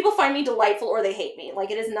 either people find me delightful or they hate me.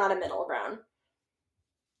 Like, it is not a middle ground.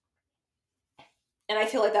 And I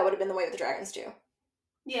feel like that would have been the way with the dragons, too.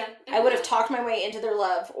 Yeah. I would have talked my way into their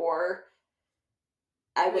love, or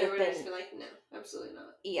I would have been... just been like, no, absolutely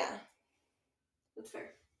not. Yeah. That's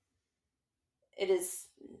fair. It is...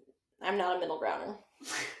 I'm not a middle grounder.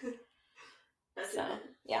 That's so, it.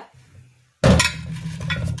 yeah.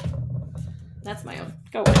 That's my own.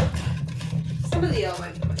 Go away. Some of the yellow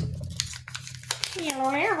might be mine.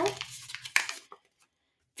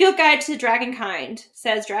 Field Guide to Dragonkind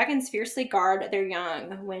says dragons fiercely guard their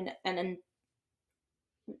young when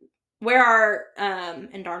where are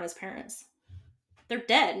Andarna's parents? They're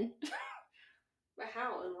dead. But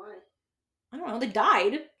how and why? I don't know. They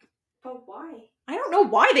died. But why? I don't know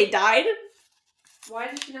why they died. Why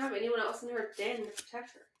did she not have anyone else in her den to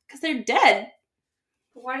protect her? Because they're dead.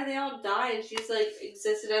 But why did they all die and she's like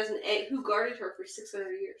existed as an egg? Who guarded her for 600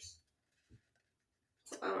 years?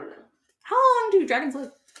 So, I don't know. How long do dragons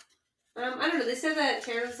live? I don't know. They said that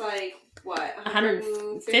Taryn's like, what,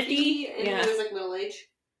 150? And Yeah. he was like middle age.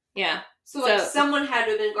 Yeah. So, like, someone had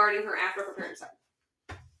to have been guarding her after her parents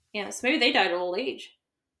died. Yeah, so maybe they died at old age.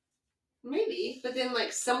 Maybe. But then,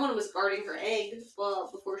 like, someone was guarding her egg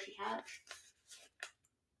before she hatched.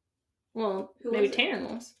 Well, Who maybe was it?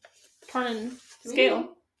 Taryn was. Taryn Scale. Maybe.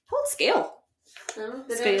 How old's Scale? No,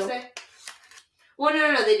 they Scale. don't say. Well,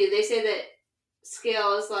 no, they do. They say that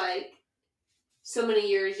Scale is, like, so many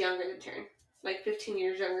years younger than Taryn. Like, 15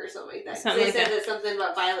 years younger or something like that. Something they like said that something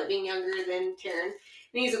about Violet being younger than Taryn.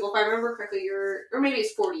 And he's like, well, if I remember correctly, or maybe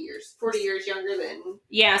it's 40 years. 40 years younger than...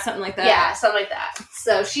 Yeah, something like that. Yeah, something like that.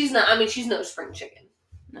 So she's not, she's no spring chicken.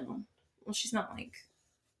 No. Well, she's not like...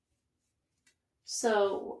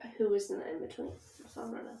 So, who is in between? So I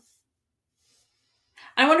don't know.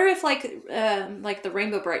 I wonder if, like the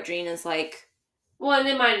Rainbow Bright Gene is, like... Well, and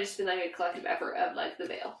it might have just been, like, a collective effort of, like, the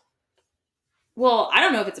Veil. Well, I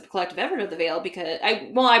don't know if it's a collective effort of the Veil, because...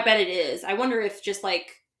 I bet it is. I wonder if just,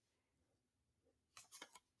 like...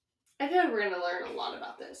 I feel like we're going to learn a lot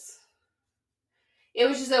about this. It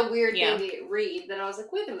was just a weird thing to read. Then I was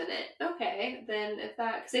like, wait a minute. Okay. Then if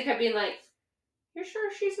that... Because they kept being like, you're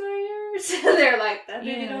sure she's not yours? They're like, that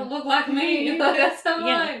baby don't look like me. Like, that's not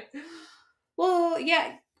mine. Well,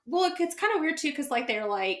 yeah. Well, it's kind of weird, too, because, like, they're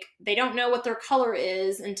like... They don't know what their color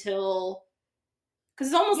is until... Because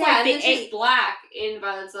it's almost like and then she's black, and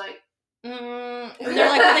Violet's like... and they're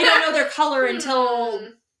like, well, they don't know their color until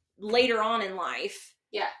later on in life.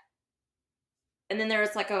 Yeah. And then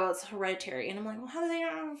there's like, oh, it's hereditary. And I'm like, well, how do they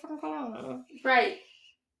know fucking color? Right.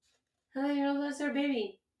 How do they know that's their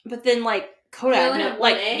baby? But then, like, Kodad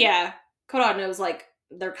knows, Kodad knows, like,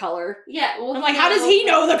 their color. Yeah, well... I'm like, how does he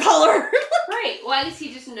know the color? Right. Well, I guess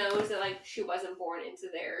he just knows that, like, she wasn't born into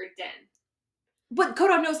their den. But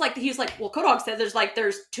Kodad knows, like, he's like, well, Kodad said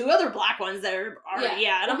there's two other black ones that are already,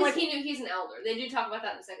 And I'm like... he knew he's an elder. They do talk about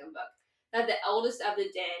that in the second book. That the eldest of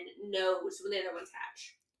the den knows when the other ones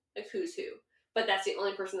hatch. Like, who's who. But that's the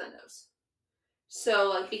only person that knows. So,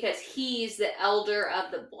 like, because he's the elder of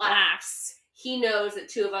the blacks, he knows that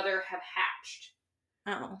two of other have hatched.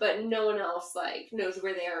 Oh. But no one else, like, knows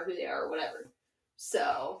where they are, who they are, or whatever.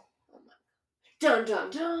 So, I'm like, dun dun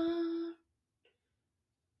dun.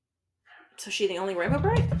 So is she the only Rainbow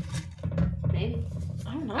Bright? Maybe.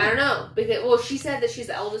 I don't know. I don't know. Because, well, she said that she's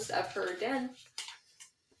the eldest of her den.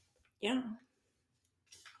 Yeah.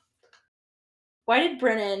 Why did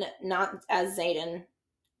Brennan not as Xaden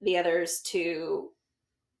the others to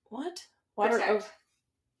what? Why Protect.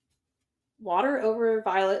 water over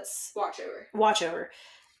Violet's watch over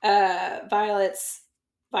Violet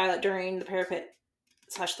during the parapet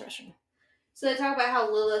 / threshing. So they talk about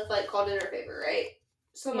how Lilith like called in her favor, right?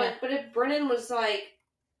 So I'm like, but if Brennan was like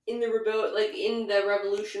in the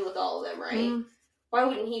revolution with all of them, right? Mm-hmm. Why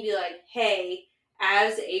wouldn't he be like, hey,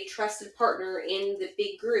 as a trusted partner in the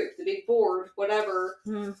big group, the big board, whatever,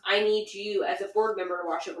 I need you as a board member to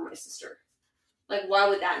watch over my sister? Like, why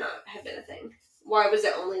would that not have been a thing? Why was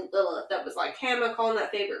it only Lilith that was like, hey, I'm gonna call in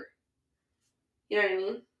that favor? You know what I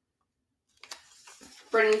mean?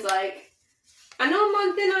 Brennan's like, I know I'm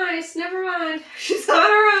on thin ice, never mind. She's on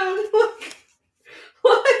her own.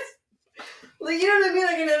 What? Like, you know what I mean?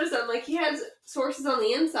 Like, I noticed that. Like, he has sources on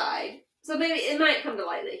the inside. So maybe it might come to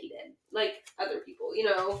light that he did. Like, other people, you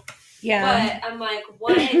know? Yeah. But I'm like,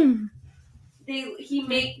 what? He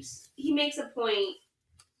makes a point,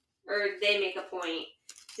 or they make a point,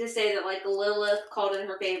 to say that, like, Lilith called in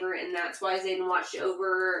her favor, and that's why Xaden watched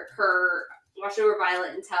over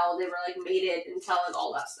Violet until they were, like, mated, until, like,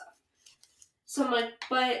 all that stuff. So I'm like,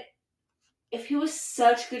 but if he was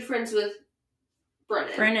such good friends with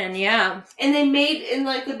Brennan, yeah. And they made, in,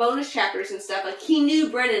 like, the bonus chapters and stuff, like, he knew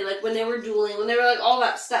Brennan, like, when they were dueling, when they were, like, all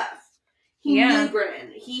that stuff. He knew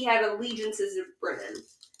Brennan. He had allegiances to Brennan.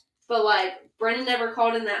 But, like, Brennan never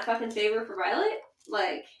called in that fucking favor for Violet?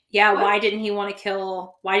 Like... Yeah, what? Why did he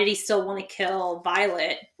still want to kill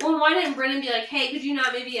Violet? Well, why didn't Brennan be like, hey, could you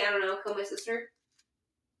not maybe, I don't know, kill my sister?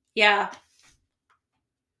 Yeah.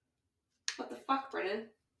 What the fuck, Brennan?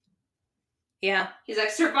 Yeah. He's like,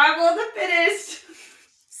 survival of the fittest!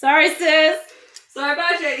 Sorry, sis! Sorry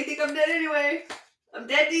about you, you think I'm dead anyway? I'm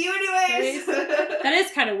dead to you anyways! That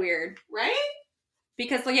is kind of weird. Right?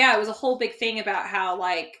 Because, like, yeah, it was a whole big thing about how,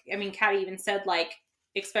 like, I mean, Kat even said, like,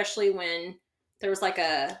 especially when there was, like,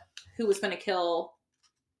 who was going to kill,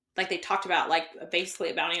 like, they talked about, like, basically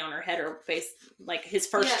a bounty on her head, or like, his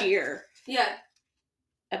first year. Yeah.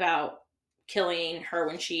 About killing her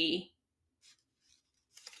when she...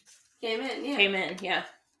 Came in, yeah.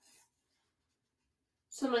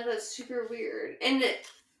 So I'm like, that's super weird. And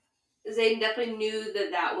Xaden definitely knew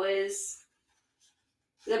that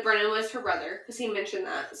Brennan was her brother, because he mentioned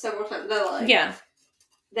that several times.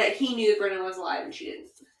 That he knew that Brennan was alive and she didn't.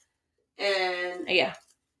 And yeah.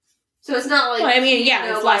 So it's not like... Well, I mean,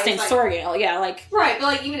 yeah, his last name's Sorgale, yeah, like... Right, but,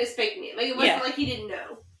 like, even his fake name. Like, it wasn't like he didn't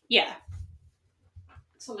know. Yeah.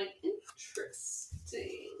 So I'm like,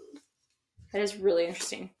 interesting. That is really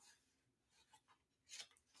interesting.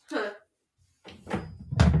 Huh.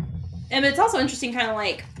 And it's also interesting, kind of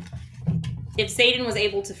like, if Xaden was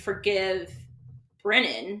able to forgive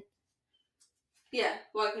Brennan... Yeah,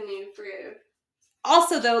 why couldn't you forgive?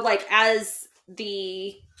 Also, though, like, as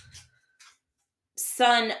the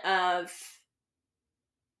son of...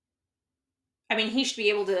 I mean, he should be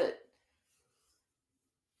able to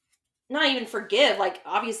not even forgive. Like,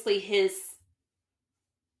 obviously he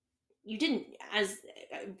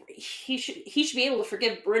should be able to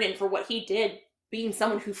forgive Brennan for what he did, being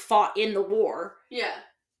someone who fought in the war. Yeah.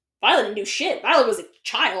 Violet didn't do shit. Violet was a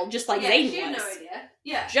child, just like Xaden was. She had no idea.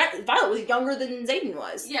 Yeah. Violet was younger than Xaden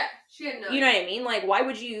was. Yeah, she had no idea. You know what I mean? Like, why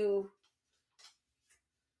would you...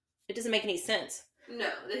 It doesn't make any sense. No,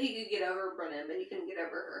 that he could get over Brennan, but he couldn't get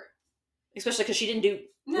over her. Especially because she didn't do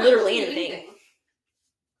literally anything.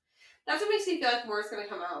 That's what makes me feel like more is going to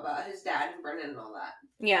come out about his dad and Brennan and all that.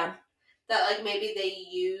 Yeah. That, like, maybe they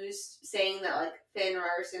used saying that, like, Finn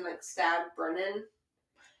Ryerson, like, stabbed Brennan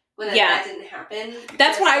when that didn't happen.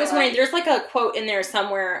 That's what I was wondering. There's, like, a quote in there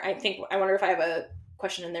somewhere. I wonder if I have a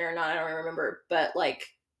question in there or not. I don't remember. But, like,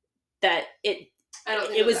 that it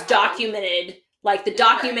was documented. Like, the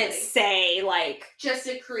documents say, like... Just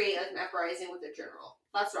to create, like, an uprising with the journal.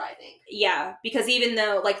 That's what I think. Yeah, because even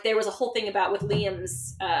though, like, there was a whole thing about with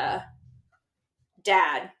Liam's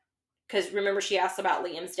dad. Because remember, she asked about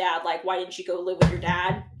Liam's dad, like, why didn't you go live with your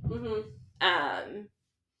dad? Mm-hmm.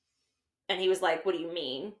 And he was like, what do you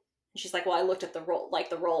mean? And she's like, well, I looked at the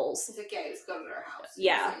rolls. He's like, yeah, he was going to our house.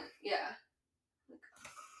 Yeah. Yeah.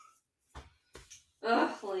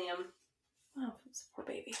 Ugh, Liam. Oh, it's a poor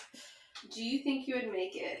baby. Do you think you would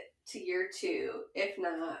make it to year 2? If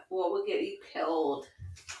not, what would get you killed?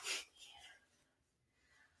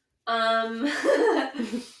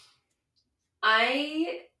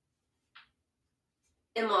 I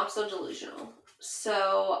am also delusional.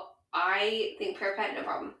 So I think parapet, no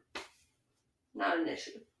problem. Not an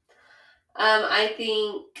issue. I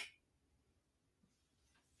think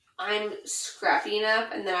I'm scrappy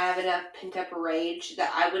enough and that I have enough pent up rage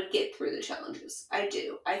that I would get through the challenges. I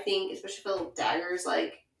do. I think, especially for little daggers,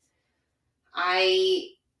 like,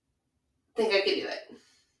 I think I could do it.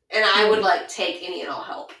 And I would, like, take any and all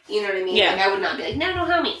help. You know what I mean? Yeah. Like, I would not be like, no, don't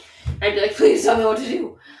help me. I'd be like, please tell me what to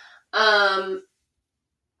do. I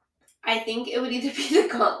think it would either be the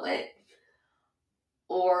gauntlet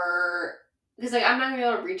or... Because, like, I'm not going to be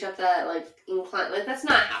able to reach up that, like, incline. Like, that's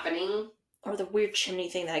not happening. Or the weird chimney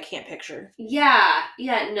thing that I can't picture. Yeah,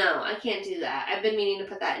 no, I can't do that. I've been meaning to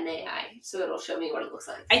put that in AI, so it'll show me what it looks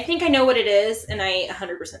like. I think I know what it is, and I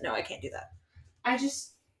 100% know I can't do that. I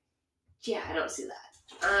don't see that.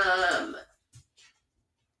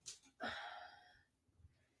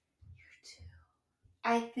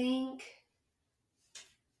 I think...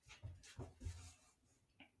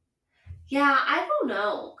 Yeah, I don't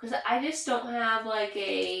know, because I just don't have, like,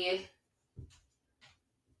 a...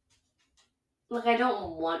 Like, I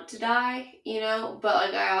don't want to die, you know? But,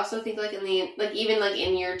 like, I also think, like, even, like,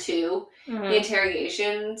 in year 2, the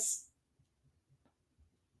interrogations,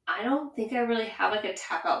 I don't think I really have, like, a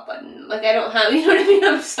tap-out button. Like, I don't have, you know what I mean?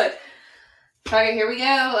 I'm just like, okay, here we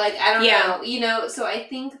go. Like, I don't know, you know? So I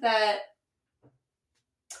think that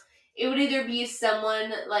it would either be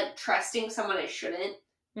someone, like, trusting someone I shouldn't,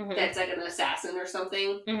 that's, like, an assassin or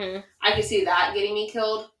something. I could see that getting me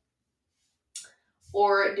killed.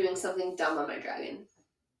 Or doing something dumb on my dragon.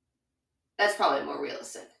 That's probably more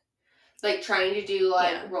realistic. Like, trying to do,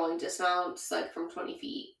 like, rolling dismounts, like, from 20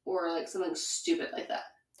 feet. Or, like, something stupid like that.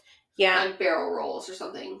 Yeah. Like, barrel rolls or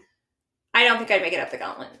something. I don't think I'd make it up the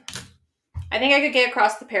gauntlet. I think I could get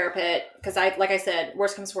across the parapet. Because, like I said,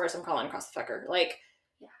 worst comes to worst, I'm crawling across the fucker. Like,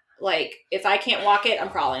 like, if I can't walk it,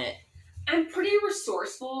 I'm crawling it. I'm pretty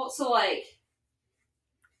resourceful. So, like...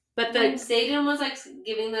 But when Zayden was, like,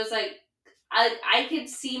 giving those, like... I could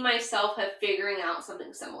see myself figuring out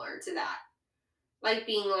something similar to that. Like,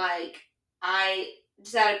 being like,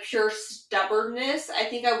 just out of pure stubbornness, I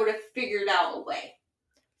think I would have figured out a way.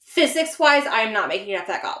 Physics-wise, I'm not making up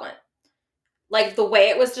that gauntlet. Like, the way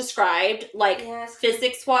it was described, like,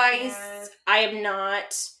 physics-wise, I am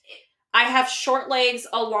not... I have short legs,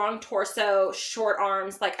 a long torso, short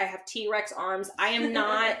arms, like, I have T-Rex arms. I am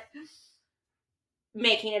not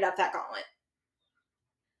making it up that gauntlet.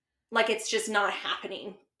 Like, it's just not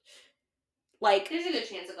happening. Like... There's a good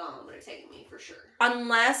chance a gauntlet would have taken me, for sure.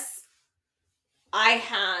 Unless I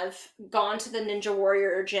have gone to the Ninja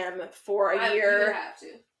Warrior gym for a year... You would have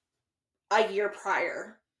to. A year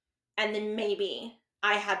prior. And then maybe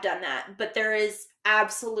I have done that. But there is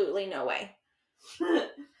absolutely no way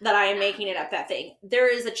that I am making it up that thing. There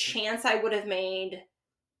is a chance I would have made...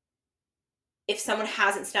 If someone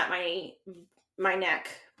hasn't snapped my neck...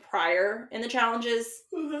 prior in the challenges,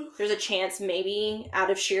 there's a chance maybe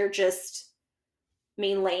out of sheer just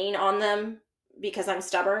me laying on them because I'm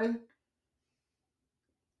stubborn,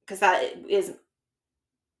 because that is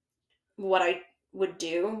what I would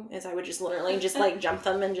do, is I would just literally just like jump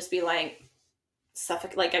them and just be like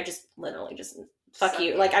suffocate, like I just literally just fuck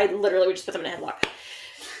you, like I literally would just put them in a headlock.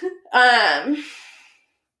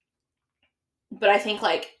 But I think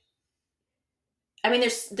like, I mean,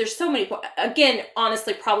 there's so many. Again,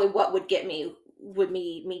 honestly, probably what would get me would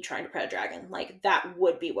be me trying to pet a dragon. Like that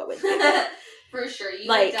would be what would get me. For sure, you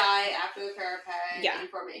like, would die after the parapet in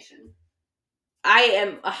formation. I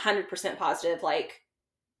am 100% positive. Like,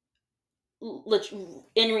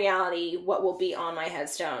 in reality, what will be on my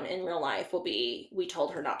headstone in real life will be, we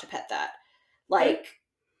told her not to pet that. Like,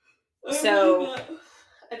 I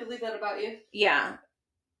believe that about you. Yeah,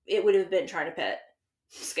 it would have been trying to pet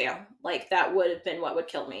Scale. Like, that would have been what would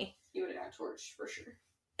kill me. You would have got torched, for sure.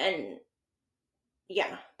 And,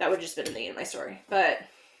 yeah, that would have just been the end of my story. But,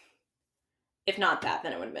 if not that,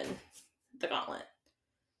 then it would have been the gauntlet.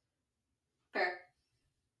 Fair.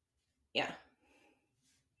 Yeah.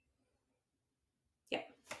 Yeah.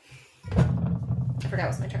 I forgot it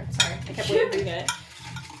was my turn. Sorry. I kept waiting for you to get it.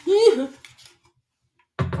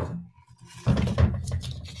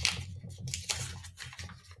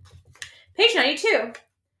 Page 92.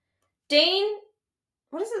 Dane,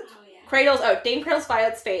 what is it? Oh, yeah. Dane cradles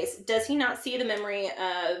Violet's face. Does he not see the memory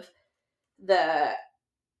of the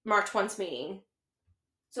March 1's meeting?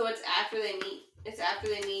 So it's after they meet. It's after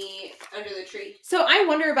they meet under the tree. So I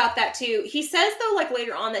wonder about that too. He says though, like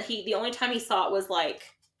later on, that the only time he saw it was like,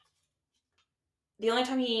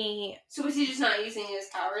 So was he just not using his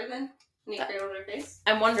power then? When he cradled her face?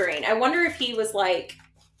 I'm wondering. I wonder if he was like,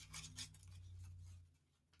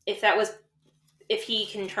 if he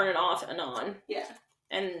can turn it off and on. Yeah.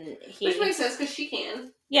 And which makes sense, because she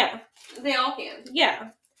can. Yeah. They all can. Yeah.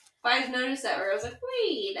 But I just noticed that where I was like,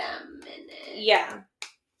 wait a minute. Yeah.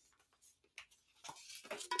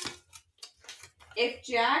 If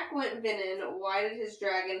Jack went venom, why did his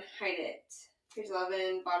dragon hide it? Page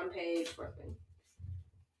 11, bottom page, fourth thing.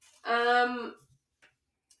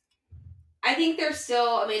 I think they're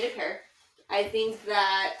still a mated pair. I think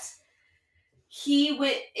that he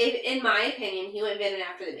went, in my opinion, he went venom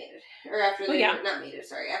after they mated. Or after they were, not mated,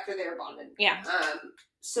 sorry, after they were bonded. Yeah.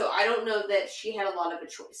 So I don't know that she had a lot of a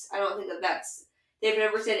choice. I don't think that that's, they've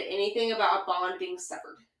never said anything about a bond being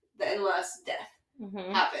severed unless death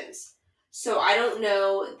happens. So I don't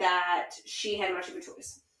know that she had much of a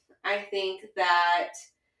choice. I think that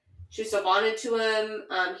she was still bonded to him.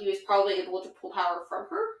 He was probably able to pull power from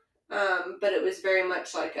her. But it was very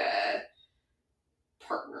much like a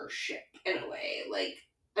partnership in a way, like,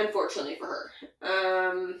 unfortunately for her.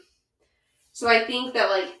 So I think that,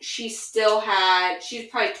 like, she's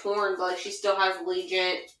probably torn, but, like, she still has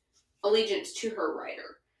allegiance to her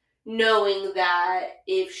rider, knowing that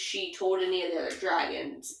if she told any of the other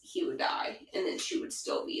dragons, he would die, and then she would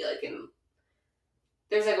still be, like,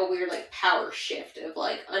 there's, like, a weird, like, power shift of,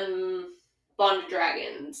 like, unbonded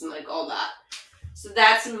dragons and, like, all that. So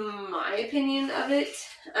that's my opinion of it.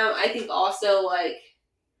 I think also, like,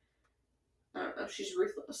 I don't know, she's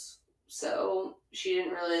ruthless. So she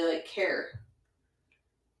didn't really, like, care.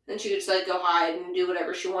 And she could just, like, go hide and do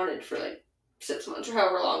whatever she wanted for, like, 6 months or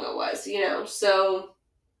however long it was, you know? So,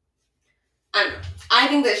 I don't know. I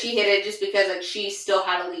think that she hit it just because, like, she still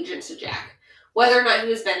had allegiance to Jack. Whether or not he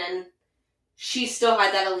was venom, she still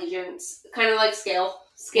had that allegiance. Kind of like Scale.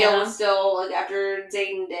 Scale was still, like, after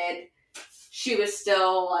Zayden did, she was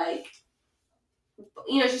still, like,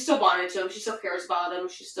 you know, she's still bonded to him. She still cares about him.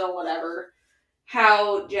 She's still whatever.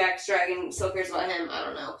 How Jack's dragon still cares about him, I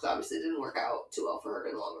don't know, because obviously it didn't work out too well for her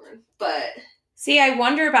in the long run. But see, I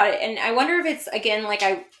wonder about it, and I wonder if it's, again, like,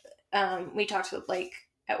 we talked, like,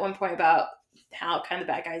 at one point about how kind of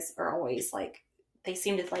the bad guys are always, like, they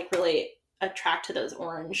seem to, like, really attract to those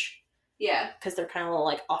orange. Yeah. Because they're kind of,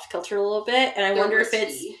 like, off kilter a little bit, and I wonder risky. If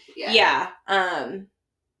it's... Yeah.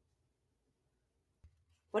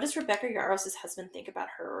 What does Rebecca Yarros' husband think about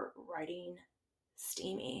her writing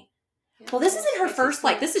Steamy? Yeah, well, this isn't her first,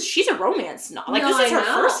 like, she's a romance novel. Like, this is her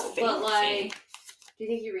first thing. But, like, do you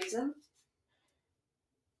think he reads them?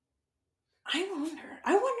 I wonder,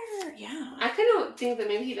 yeah. I kind of think that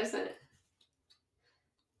maybe he doesn't.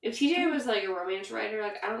 If TJ was, like, a romance writer,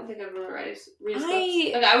 like, I don't think I'd really read his books.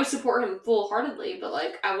 Like, I would support him full-heartedly, but,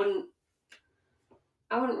 like, I wouldn't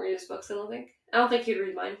read his books, I don't think. I don't think he'd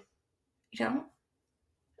read mine. You don't?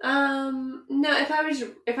 No, if I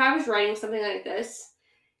was writing something like this.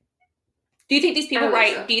 Do you think these people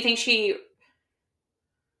write, so. Do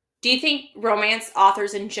you think romance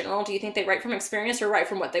authors in general, do you think they write from experience or write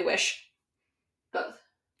from what they wish? Both.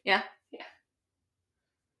 Yeah? Yeah.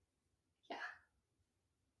 Yeah.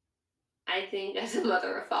 I think as a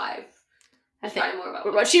mother of 5, I think probably more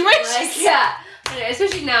about what she wishes. Like, yeah.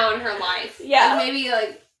 Especially now in her life. Yeah. Like, maybe,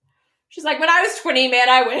 like, she's like, when I was 20, man,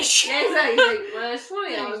 I wish. Yeah, exactly. Like, when I was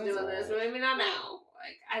 20, I was doing this, but maybe not now.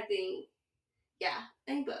 Like, I think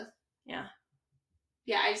both. Yeah.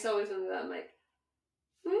 Yeah, I just always wonder that. I'm like,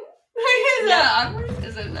 is that awkward?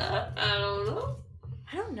 Is it not? I don't know.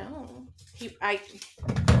 I don't know. I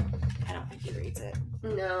don't think he reads it.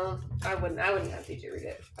 No, I wouldn't have to read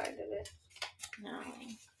it if I did it. No.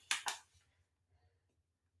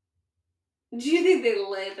 Do you think they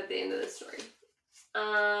live at the end of the story?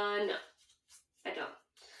 No. I don't.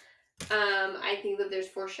 I think that there's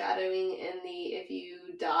foreshadowing in the if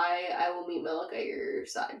you die, I will meet Milk at your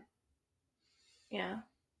side. Yeah.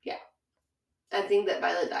 Yeah. I think that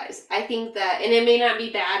Violet dies. I think that, and it may not be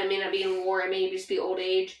bad, it may not be in war, it may just be old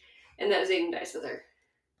age, and that Zayden dies with her.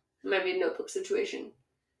 It might be a Notebook situation.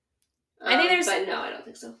 I think there's... But no, I don't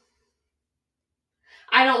think so.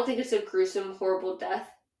 I don't think it's a gruesome, horrible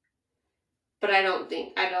death. But I don't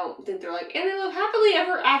think they're like, and they live happily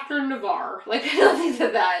ever after in Navarre. Like, I don't think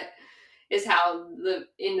that is how the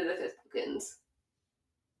end of the 5th book ends.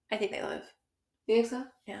 I think they live. You think so?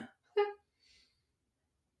 Yeah.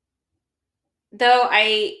 Though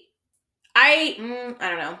I don't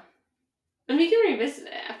know. And we can revisit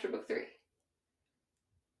it after book 3.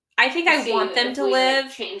 I think I want them to live.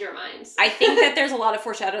 Like, change our minds. I think that there's a lot of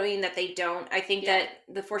foreshadowing that they don't. I think that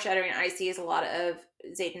the foreshadowing I see is a lot of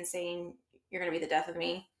Zayden saying, "You're going to be the death of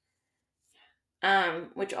me,"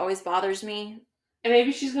 which always bothers me. And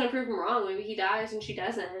maybe she's going to prove him wrong. Maybe he dies and she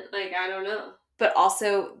doesn't. Like, I don't know. But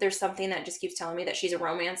also, there's something that just keeps telling me that she's a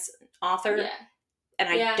romance author. Yeah. And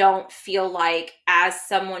I don't feel like, as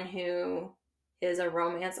someone who is a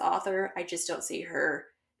romance author, I just don't see her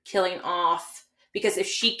killing off. Because if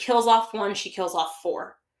she kills off 1, she kills off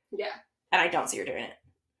 4. Yeah. And I don't see her doing it.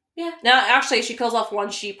 Yeah. Now, actually, if she kills off 1,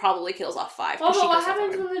 she probably kills off 5. Well, but what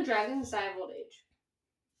happens when the dragons die of old age?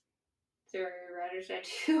 Is there a writer's die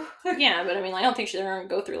too? Yeah, but I mean, I don't think they're going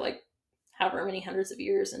to go through, like, however many hundreds of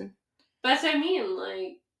years and That's what I mean,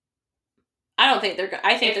 like... I don't think they're...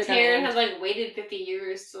 I think if they're going to... Taryn had, like, waited 50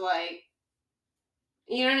 years to, like...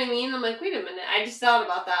 You know what I mean? I'm like, wait a minute. I just thought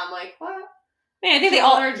about that. I'm like, what? Man, I think they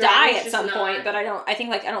all die at some point, but I don't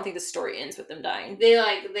think the story ends with them dying. Their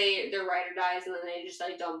writer dies and then they just,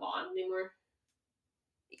 like, don't bond anymore.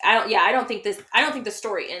 I don't think the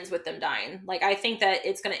story ends with them dying. Like, I think that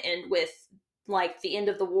it's going to end with, like, the end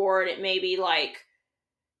of the war, and it may be, like,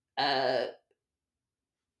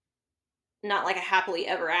 not like a happily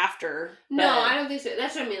ever after. No, I don't think so.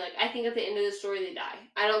 That's what I mean. Like, I think at the end of the story they die.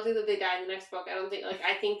 I don't think that they die in the next book. I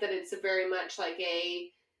think that it's very much like a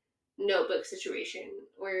Notebook situation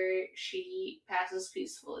where she passes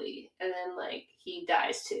peacefully and then, like, he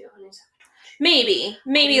dies too. And he's like, maybe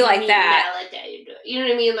like that. You know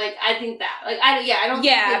what I mean? Like, I think that. Like, I don't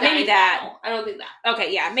think maybe that. I don't think that.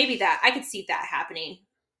 Okay, yeah, maybe that. I could see that happening.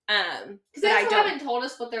 Because they also haven't told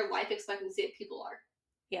us what their life expectancy of people are.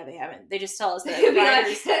 Yeah, they haven't. They just tell us that It'd be like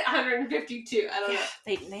 152. I don't know.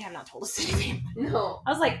 They have not told us anything. No. I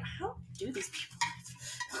was like, how do these people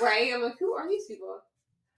live? Right? I'm like, who are these people?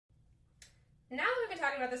 Now that we've been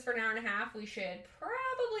talking about this for an hour and a half, we should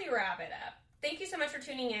probably wrap it up. Thank you so much for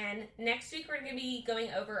tuning in. Next week, we're going to be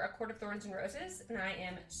going over A Court of Thorns and Roses, and I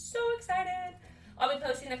am so excited. I'll be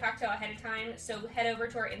posting the cocktail ahead of time, so head over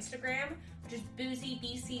to our Instagram, which is Boozy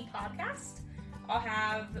BC Podcast. I'll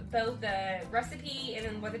have both the recipe and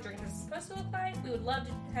then what the drink is supposed to look like. We would love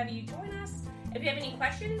to have you join us. If you have any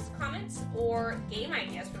questions, comments, or game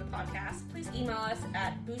ideas for the podcast, please email us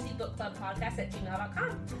at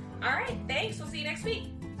boozybookclubpodcast@gmail.com. All right, thanks. We'll see you next week.